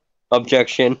 claim.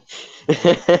 Objection.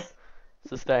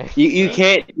 Sustain. You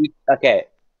can't. Okay.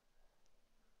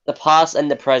 The past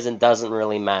and the present doesn't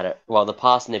really matter. Well, the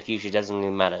past and the future doesn't really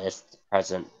matter. It's the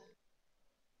present.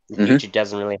 The future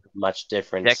doesn't really have much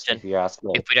difference, Objection. if you ask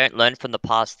me. If we don't learn from the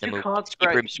past, then You we'll can't just keep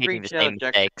repeating the screech out same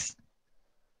objection. mistakes.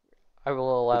 I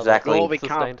will allow Exactly. Nor we that.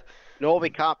 can't. Sustained. Nor we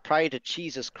can't pray to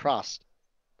Jesus Christ.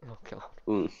 Oh god.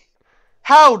 Mm.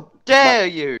 How dare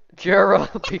you! Jura,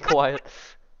 be quiet.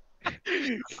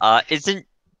 Isn't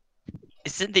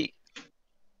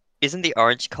the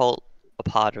orange cult a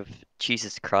part of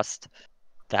Jesus Christ?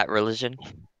 That religion?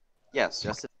 Yes,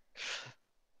 yes.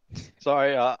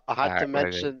 Sorry, I had Alright, to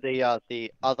whatever. mention the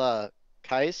other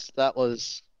case that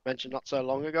was mentioned not so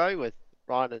long ago with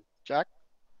Ryan and Jack.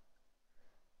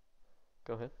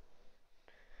 Go ahead.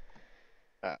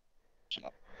 Shut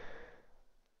up.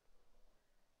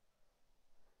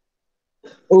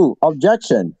 Ooh,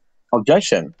 objection.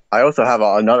 Objection. I also have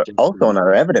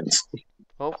another evidence.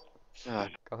 Oh, Uh,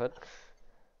 go ahead.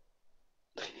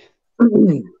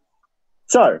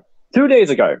 So, 2 days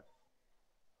ago,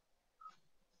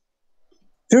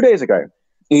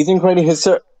 Ethan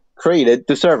created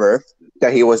the server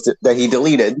that he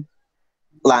deleted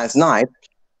last night,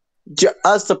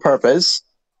 just the purpose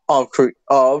of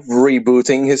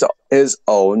rebooting his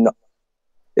own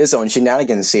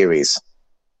shenanigans series.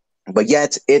 But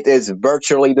yet, it is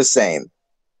virtually the same.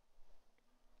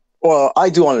 Well, I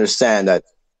do understand that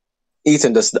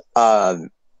Ethan does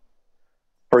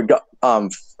forget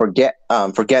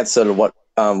sort of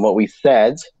what we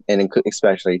said, and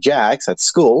especially Jax at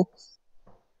school.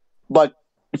 But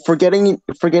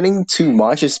forgetting too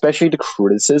much, especially the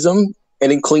criticism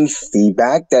and including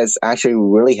feedback that's actually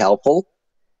really helpful,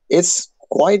 it's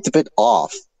quite a bit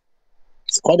off.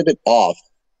 It's quite a bit off,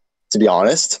 to be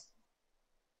honest.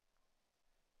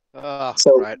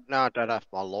 So, right, now I don't have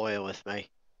my lawyer with me.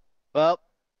 Well,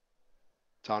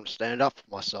 time to stand up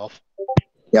for myself.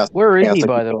 yeah. Where is yeah, he, so-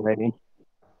 by the way?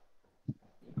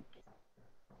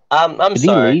 I'm Did he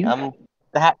sorry. leave? No,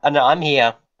 I'm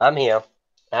here. I'm here.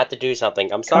 I have to do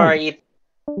something. I'm sorry.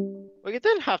 Well, you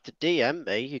didn't have to DM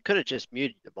me. You could have just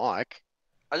muted the mic.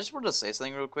 I just wanted to say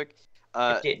something real quick.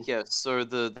 did. Yeah, so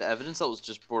the evidence that was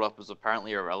just brought up is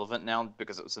apparently irrelevant now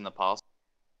because it was in the past.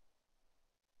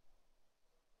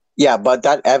 yeah, but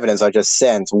that evidence I just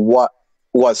sent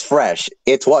was fresh.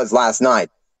 It was last night.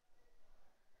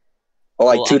 Or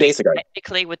like Well, 2 days ago.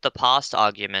 Technically, with the past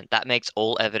argument, that makes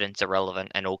all evidence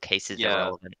irrelevant and all cases Yeah.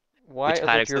 irrelevant. Why Which are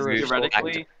kind the of jurors moves back to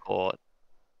theoretically- court.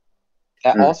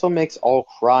 That Mm. also makes all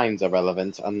crimes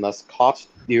irrelevant unless caught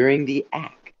during the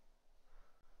act.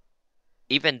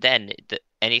 Even then,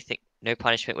 no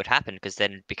punishment would happen because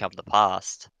then it'd become the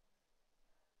past.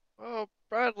 Well,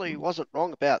 Bradley wasn't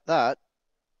wrong about that.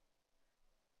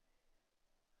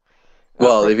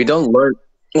 Well, if you don't learn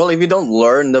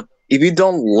the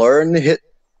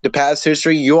past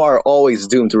history, you are always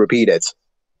doomed to repeat it.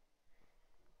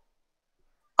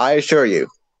 I assure you.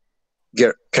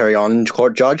 Carry on,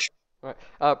 court judge. Right.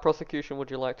 Prosecution, would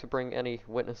you like to bring any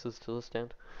witnesses to the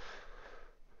stand?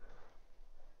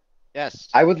 Yes.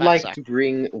 I would fat like sack. to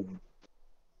bring.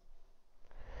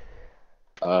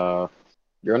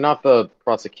 You're not the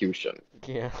prosecution.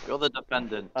 Yeah. You're the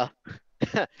defendant.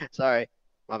 Sorry,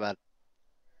 my bad.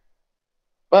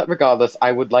 But regardless,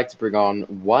 I would like to bring on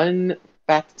one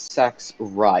Fat Sax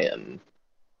Ryan.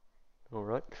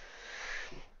 Alright.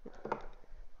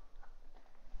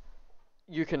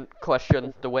 You can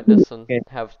question the witness and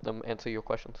have them answer your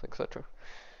questions, etc.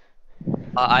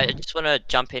 I just want to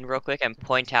jump in real quick and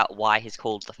point out why he's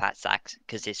called the Fat Sax,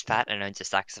 because he's fat and owns a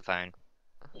saxophone.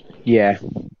 Yeah.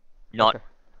 Not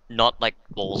not like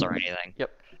laws or anything.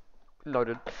 Yep.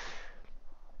 Noted.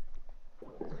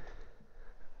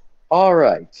 All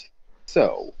right.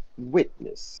 So,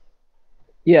 witness.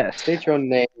 Yes. State your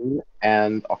name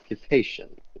and occupation,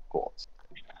 of course.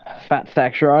 Fat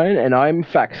Sax Ryan, and I'm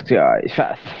Fax Guy.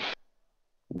 Fat.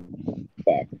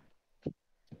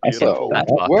 So, Fat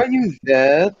fuck. were you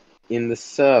there in the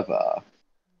server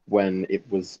when it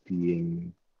was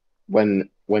being when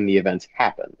the event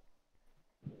happened?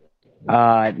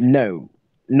 No,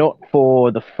 not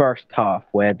for the first half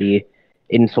where the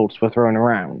insults were thrown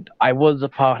around. I was a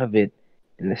part of it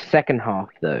in the second half,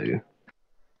 though.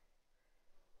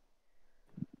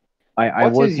 I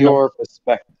What was is not. your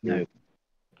perspective? No.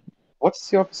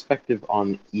 What's your perspective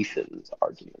on Ethan's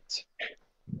argument?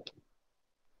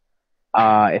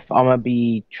 If I'm gonna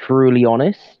be truly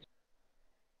honest,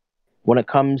 when it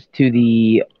comes to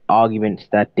the arguments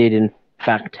that did in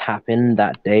fact happen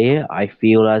that day, I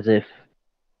feel as if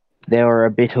there are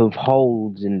a bit of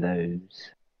holes in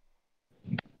those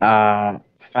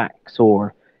facts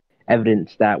or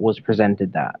evidence that was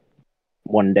presented that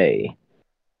one day.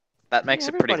 That makes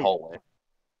it pretty everybody- holy.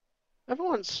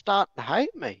 Everyone's starting to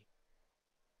hate me.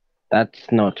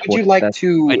 That's not Would what. you like that's,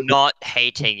 to? We're not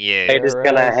hating you. Haters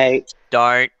gonna hate.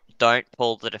 Don't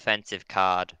pull the defensive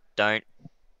card. Don't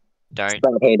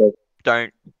Stop hating.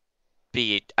 don't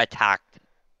be attacked.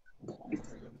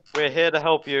 We're here to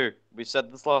help you. We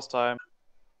said this last time.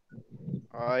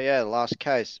 Oh yeah, last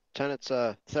case. Pretend it's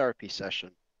a therapy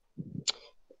session.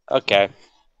 Okay,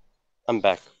 I'm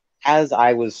back. As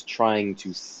I was trying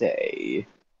to say,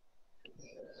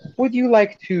 would you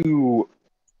like to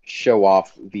show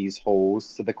off these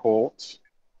holes to the court?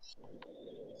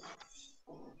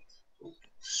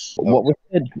 what was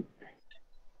said.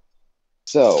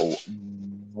 So,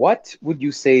 what would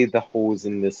you say the holes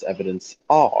in this evidence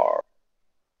are?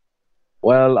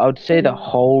 Well, I would say the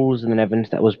holes in the evidence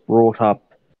that was brought up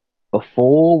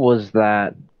before was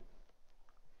that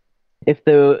if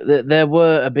there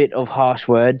were a bit of harsh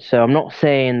words, so I'm not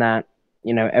saying that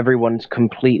everyone's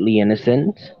completely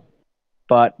innocent,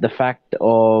 but the fact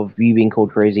of you being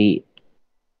called crazy,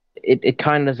 it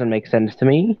kind of doesn't make sense to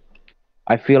me.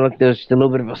 I feel like there's just a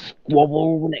little bit of a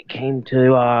squabble when it came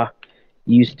to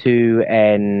used to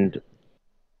and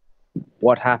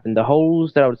what happened. The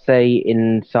holes that I would say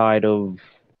inside of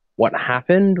what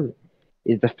happened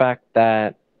is the fact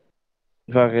that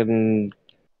fucking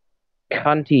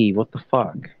cunty, what the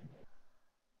fuck?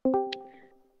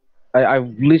 I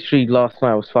literally last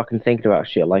night I was fucking thinking about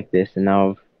shit like this and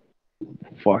now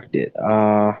I've fucked it.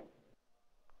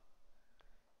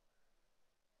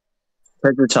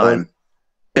 Take your time.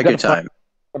 Take your time.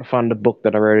 Gotta find the book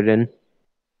that I wrote it in.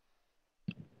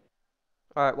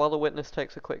 Alright, while the witness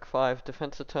takes a quick 5,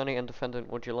 defense attorney and defendant,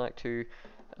 would you like to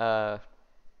say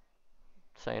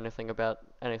anything about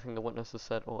anything the witness has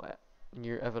said or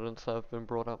new evidence that have been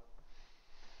brought up?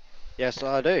 Yes,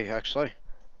 I do actually.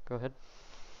 Go ahead.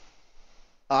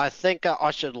 I think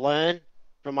I should learn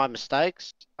from my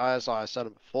mistakes, as I said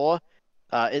before.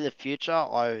 In the future,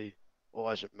 I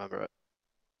always remember it.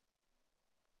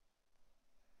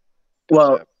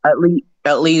 Well, So,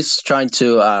 at least trying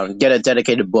to get a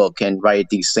dedicated book and write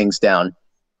these things down,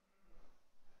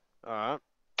 alright.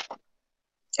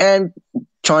 and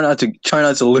try not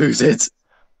to lose it.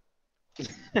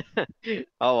 I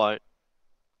won't.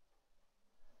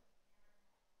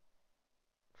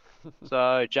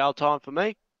 So, jail time for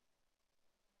me?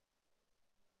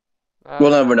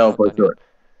 We'll never know not for done sure.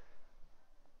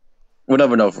 We'll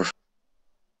never know for sure.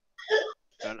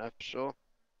 Don't know for sure.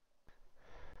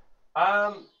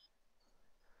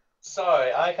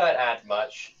 Sorry, I can't add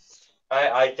much.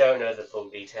 I don't know the full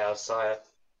details, sire.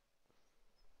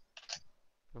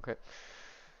 Okay.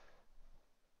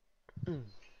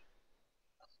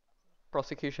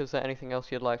 Prosecution, is there anything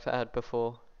else you'd like to add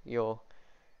before your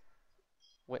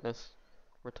witness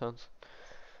returns?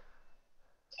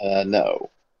 No.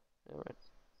 Alright.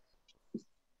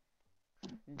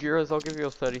 Jurors, I'll give you a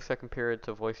 30-second period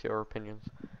to voice your opinions.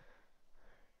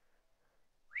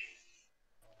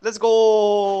 Let's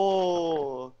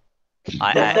go!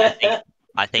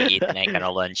 I think Ethan ain't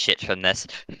gonna learn shit from this.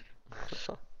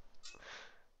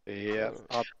 Yeah.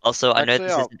 Also, I know Actually,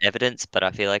 this I'll- isn't evidence, but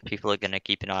I feel like people are gonna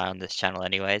keep an eye on this channel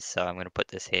anyways, so I'm gonna put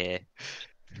this here.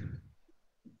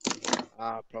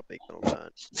 Probably gonna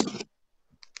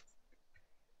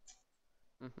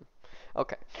learn.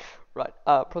 Okay, right.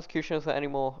 Prosecution, is there any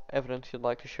more evidence you'd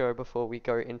like to show before we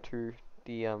go into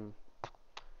the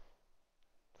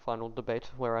final debate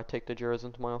where I take the jurors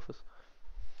into my office?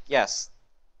 Yes.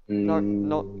 No,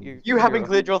 not you. You haven't juror.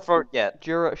 cleared your throat yet.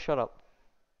 Juror, shut up.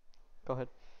 Go ahead.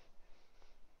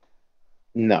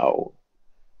 No.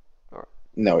 Alright.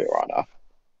 No, Your Honor.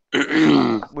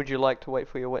 Would you like to wait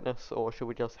for your witness, or should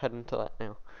we just head into that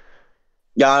now?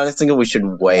 Yeah, I think we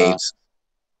should wait.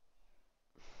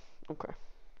 Okay.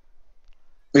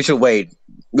 We should wait.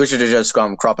 We should just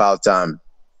crop out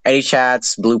any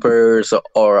chats, bloopers,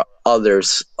 or other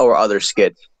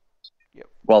skits. Yep.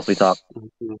 Whilst we talk.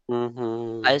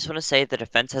 I just want to say the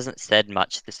defense hasn't said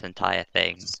much this entire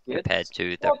thing compared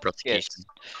to the prosecution.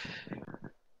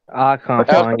 I can't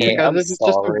Okay, find it. Because I'm this is just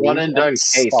a sorry. one and done I'm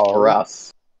case for sorry.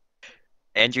 us.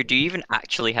 Andrew, do you even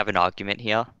actually have an argument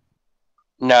here?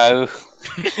 No.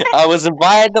 I was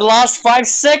invited the last 5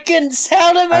 seconds.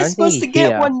 How am I I don't supposed to think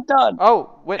get here. one done?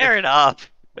 Oh, witness. Fair enough.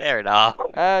 Fair enough.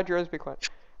 Juro's, be quiet.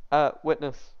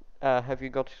 Witness, have you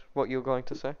got what you're going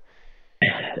to say?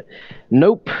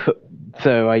 Nope.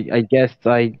 So I guess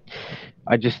I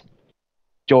just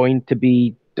joined to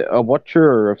be a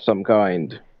watcher of some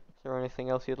kind. Is there anything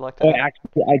else you'd like to Oh, add?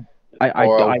 actually,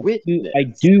 Or a I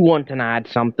witness. do want to add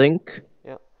something.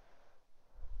 Yeah.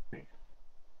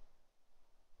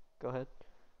 Go ahead.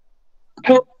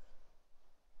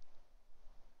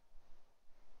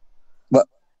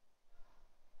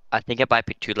 I think it might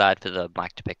be too loud for the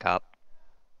mic to pick up.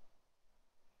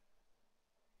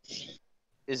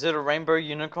 Is it a rainbow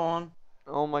unicorn?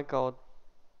 Oh my god.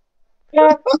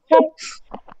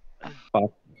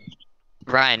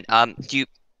 Ryan, do you...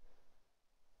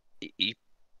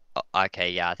 Oh,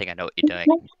 okay, yeah, I think I know what you're doing.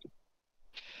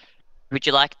 Would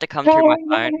you like to come through my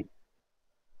phone?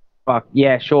 Fuck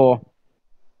yeah, sure.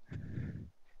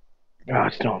 Oh,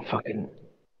 it's not fucking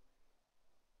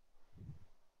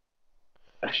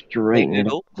a Hey string.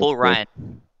 Google, call Ryan.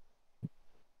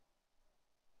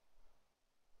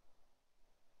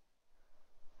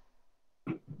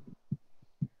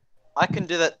 I can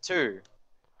do that too.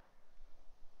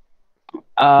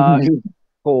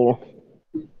 Cool.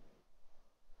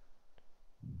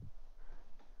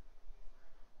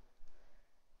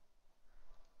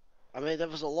 I mean, there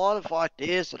was a lot of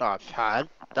ideas that I've had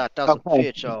that doesn't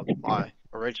feature my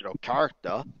original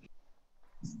character.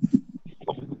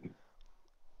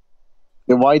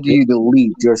 Then why do you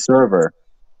delete your server?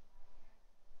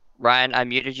 Ryan, I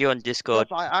muted you on Discord.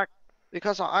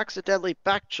 Because I accidentally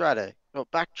backtracked.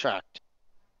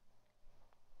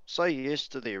 So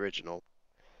used to the original.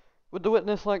 Would the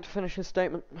witness like to finish his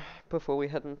statement before we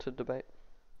head into debate?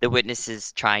 The witness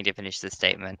is trying to finish the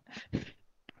statement.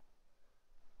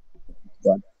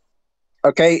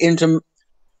 Okay,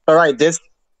 all right. This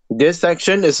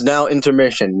section is now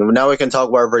intermission. Now we can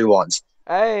talk wherever he wants.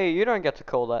 Hey, you don't get to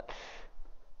call that.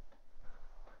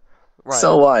 Right.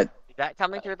 So what? Is that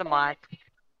coming through the mic?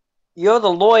 You're the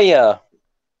lawyer.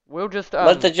 We'll just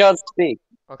Let the judge speak.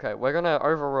 Okay, we're gonna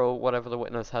overrule whatever the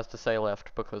witness has to say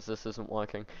left because this isn't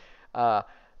working.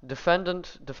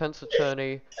 Defendant, defense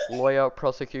attorney, lawyer,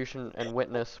 prosecution, and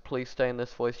witness, please stay in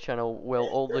this voice channel. Will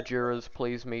all the jurors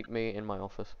please meet me in my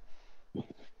office?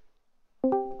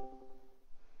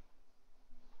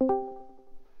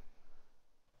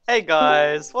 Hey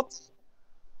guys, what's...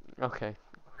 Okay.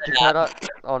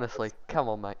 Honestly, come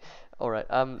on, mate. Alright,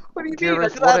 What do you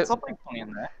jurors, mean? I had something funny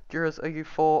in there. Jurors, are you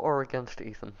for or against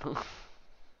Ethan?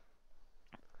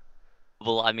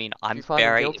 Well, I mean, Do I'm you find him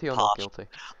very guilty or not impartial.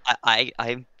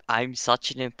 guilty? I'm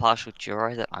such an impartial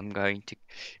juror that I'm going to.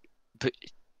 But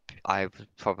I'm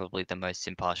probably the most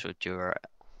impartial juror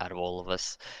out of all of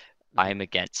us. I'm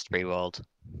against Free World.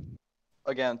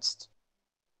 Against.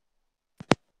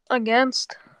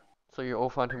 Against. So you all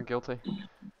find him guilty?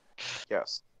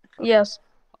 Yes. Yes.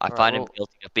 I Alright, find him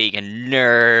guilty of being a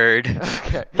nerd.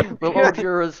 Okay. Will all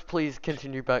jurors please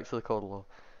continue back to the court of law?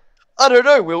 I don't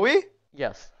know, will we?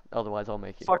 Yes. Otherwise, I'll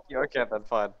make you. Fuck you, okay then,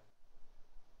 fine.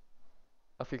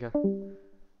 Off you go.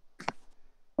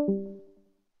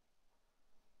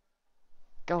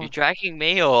 Go on. You dragging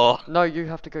me or? No, you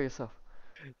have to go yourself.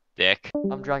 Dick.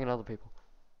 I'm dragging other people.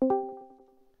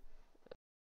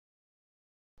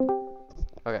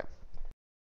 Okay.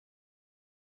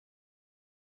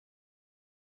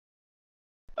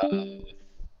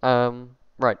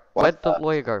 Right. Where'd the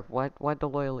lawyer go? Why'd the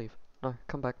lawyer leave? No,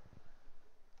 come back.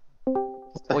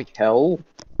 What the hell?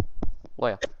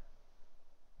 Lawyer.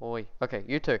 Oi. Okay,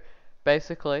 you two.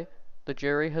 Basically, the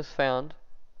jury has found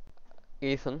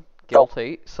Ethan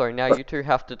guilty, so now you two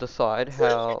have to decide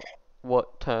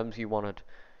what terms you wanted,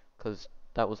 because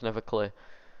that was never clear.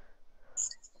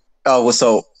 Oh, well,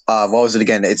 so what was it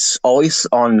again? It's always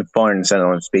on the phone instead of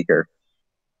on speaker.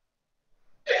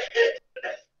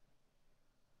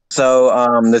 So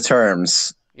the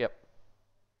terms. Yep.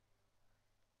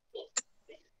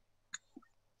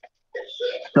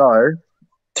 So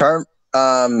term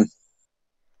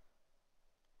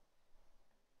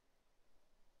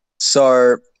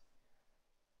So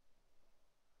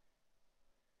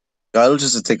I'll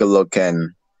just take a look,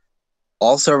 and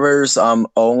all servers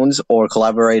owned or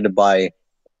collaborated by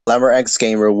Clever X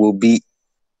Gamer will be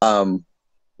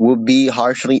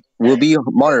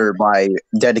monitored by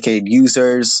dedicated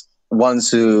users, ones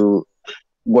who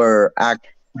were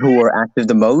active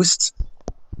the most.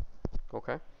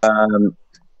 Okay.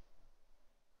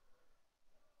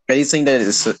 Anything that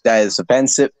is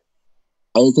offensive,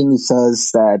 anything that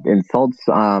says that insults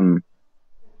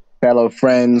fellow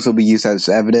friends will be used as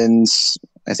evidence.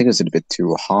 I think it's a bit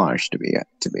too harsh to be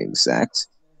exact.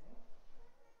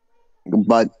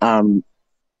 But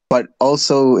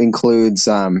also includes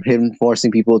him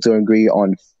forcing people to agree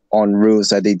on rules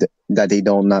that they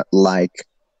don't not like.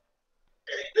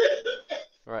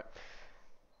 Right.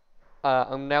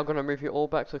 I'm now going to move you all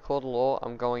back to the court of law.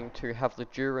 I'm going to have the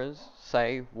jurors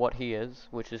say what he is,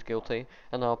 which is guilty,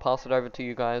 and I'll pass it over to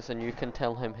you guys, and you can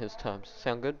tell him his terms.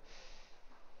 Sound good?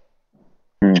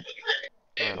 Alright,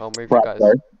 I'll move you guys.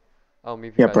 I'll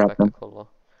move you guys back to the court of law.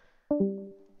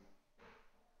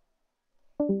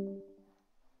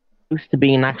 Used to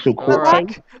be an actual court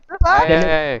case.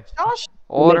 Hey.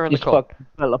 Order in the court.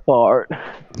 Fell apart.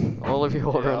 All of you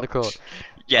order in the court.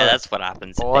 Yeah, that's what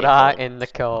happens. Order in the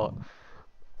court.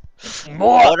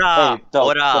 Order! Hey, Doug,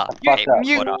 Order! shut the fuck up.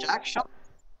 Mute, Order. Jack, shut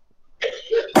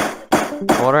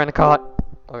Order in the court.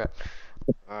 Okay.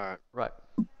 Alright. Right.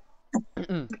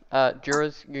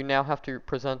 Jurors, you now have to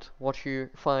present what you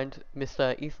find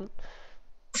Mr. Ethan.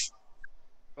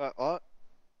 What?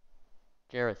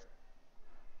 Jurors.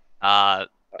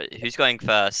 Who's going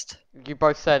first? You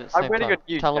both said at the same time.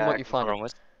 Tell them what you find.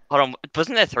 Hold on,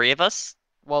 wasn't there 3 of us?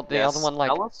 Well, the other one, like,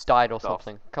 died or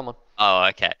something. Come on. Oh,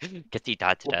 okay. Guess he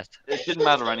died to death. It didn't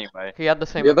matter anyway. He had the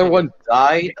same The other opinion. one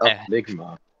died of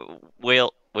Ligma.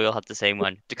 We'll have the same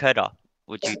one. Dakota,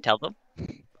 would you tell them?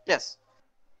 Yes.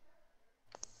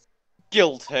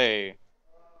 Guilty.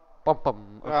 Bum,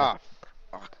 bum. Okay. Ah.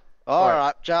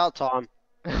 Alright, jail time.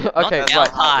 Okay, jail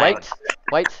right. time.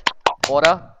 Wait.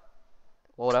 Order.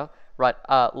 Right,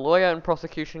 lawyer and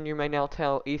prosecution, you may now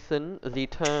tell Ethan the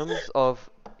terms of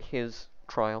his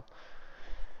trial.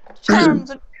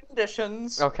 Terms and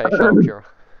conditions. Okay, shut up, juror.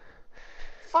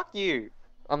 Fuck you.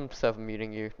 I'm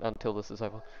self-muting you until this is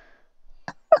over.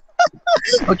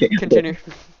 Okay. Continue.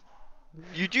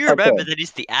 You do remember that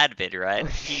he's the admin, right?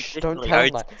 Don't tell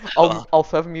him that. I'll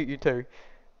self-mute you too.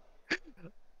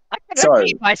 I can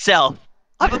unmute myself.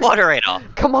 I'm a moderator.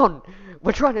 Come on,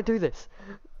 we're trying to do this.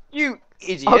 You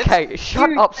idiot. Okay, shut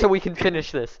up so we can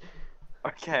finish this.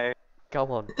 Okay.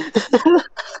 Come on.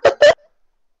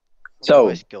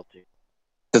 So, guilty.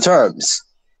 the terms.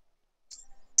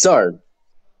 So,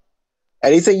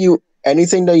 any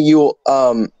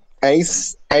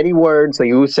words that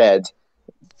you said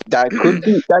that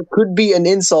could be an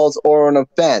insult or an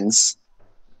offense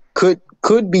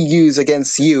could be used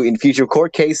against you in future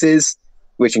court cases,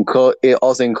 which it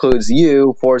also includes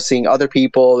you forcing other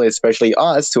people, especially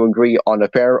us, to agree on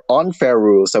unfair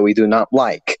rules that we do not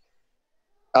like.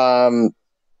 So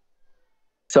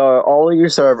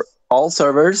all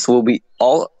servers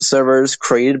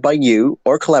created by you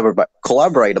or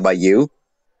collaborated by you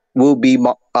will be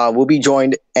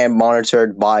joined and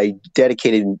monitored by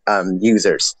dedicated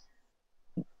users.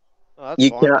 Well, that's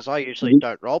fine, because I usually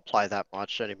don't roleplay that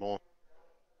much anymore.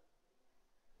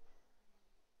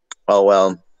 Oh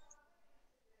well,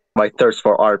 my thirst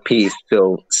for RP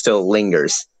still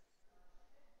lingers.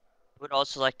 I would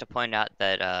also like to point out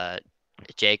that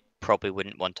Jake probably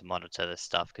wouldn't want to monitor this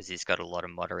stuff because he's got a lot of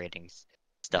moderating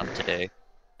stuff to do.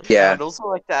 Yeah. I'd also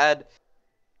like to add,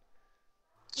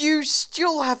 you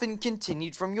still haven't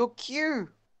continued from your queue.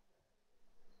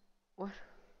 What?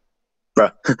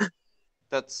 Bruh.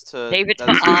 That's to Save it for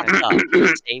after.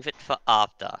 Save it for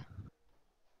after.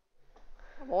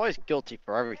 I'm always guilty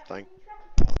for everything.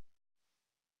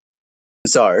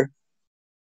 So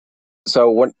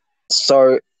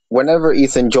whenever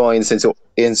Ethan joins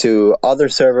into other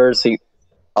servers,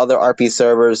 other RP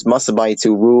servers must abide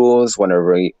to rules.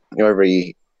 Whenever he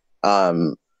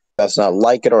does not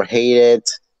like it or hate it,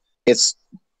 it's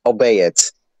obey it.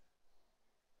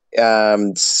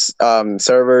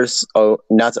 Servers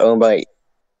not owned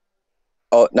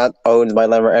by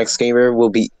Lever X Gamer will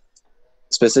be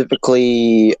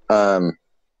specifically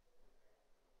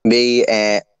me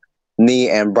and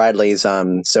Bradley's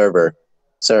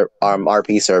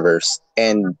RP servers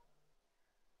and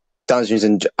Dungeons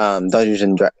and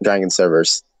Dragons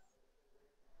servers.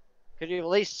 Could you at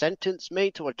least sentence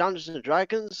me to a Dungeons and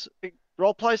Dragons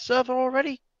roleplay server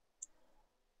already?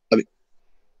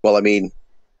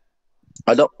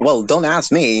 I don't. Well, don't ask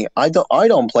me. I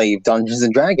don't play Dungeons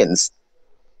and Dragons.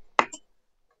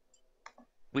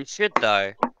 We should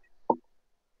though.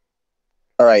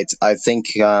 All right. I think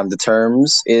the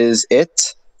terms is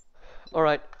it. All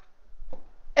right.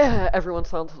 Everyone's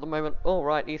silent at the moment. All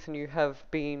right, Ethan, you have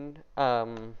been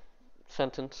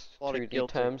sentenced to the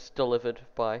Guilty. terms delivered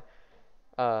by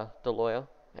the lawyer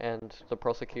and the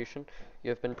prosecution. You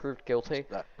have been proved guilty.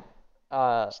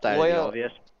 Stated Lawyer, the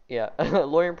obvious. yeah,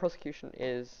 lawyer and prosecution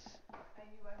is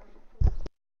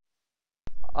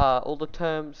all the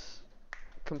terms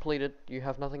completed. You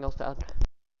have nothing else to add.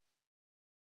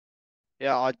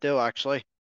 Yeah, I do actually.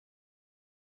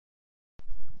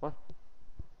 What?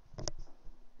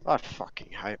 I fucking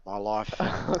hate my life.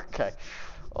 Okay.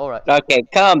 All right. Okay,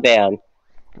 calm down.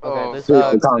 Okay, this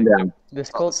Seriously, calm down. this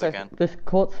Start court this session again. this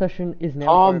court session is now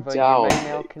Calm over. down, You may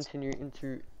now mate. continue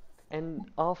into and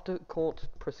after court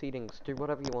proceedings, do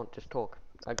whatever you want. Just talk.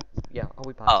 Yeah, I'll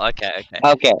be back. Oh, okay, okay.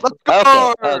 Okay. Let's Okay.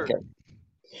 go! Okay.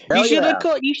 Hell You should yeah.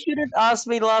 have you should have asked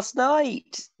me last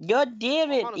night. God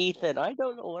damn it, honest- Ethan. I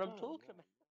don't know what I'm talking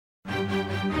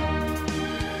about.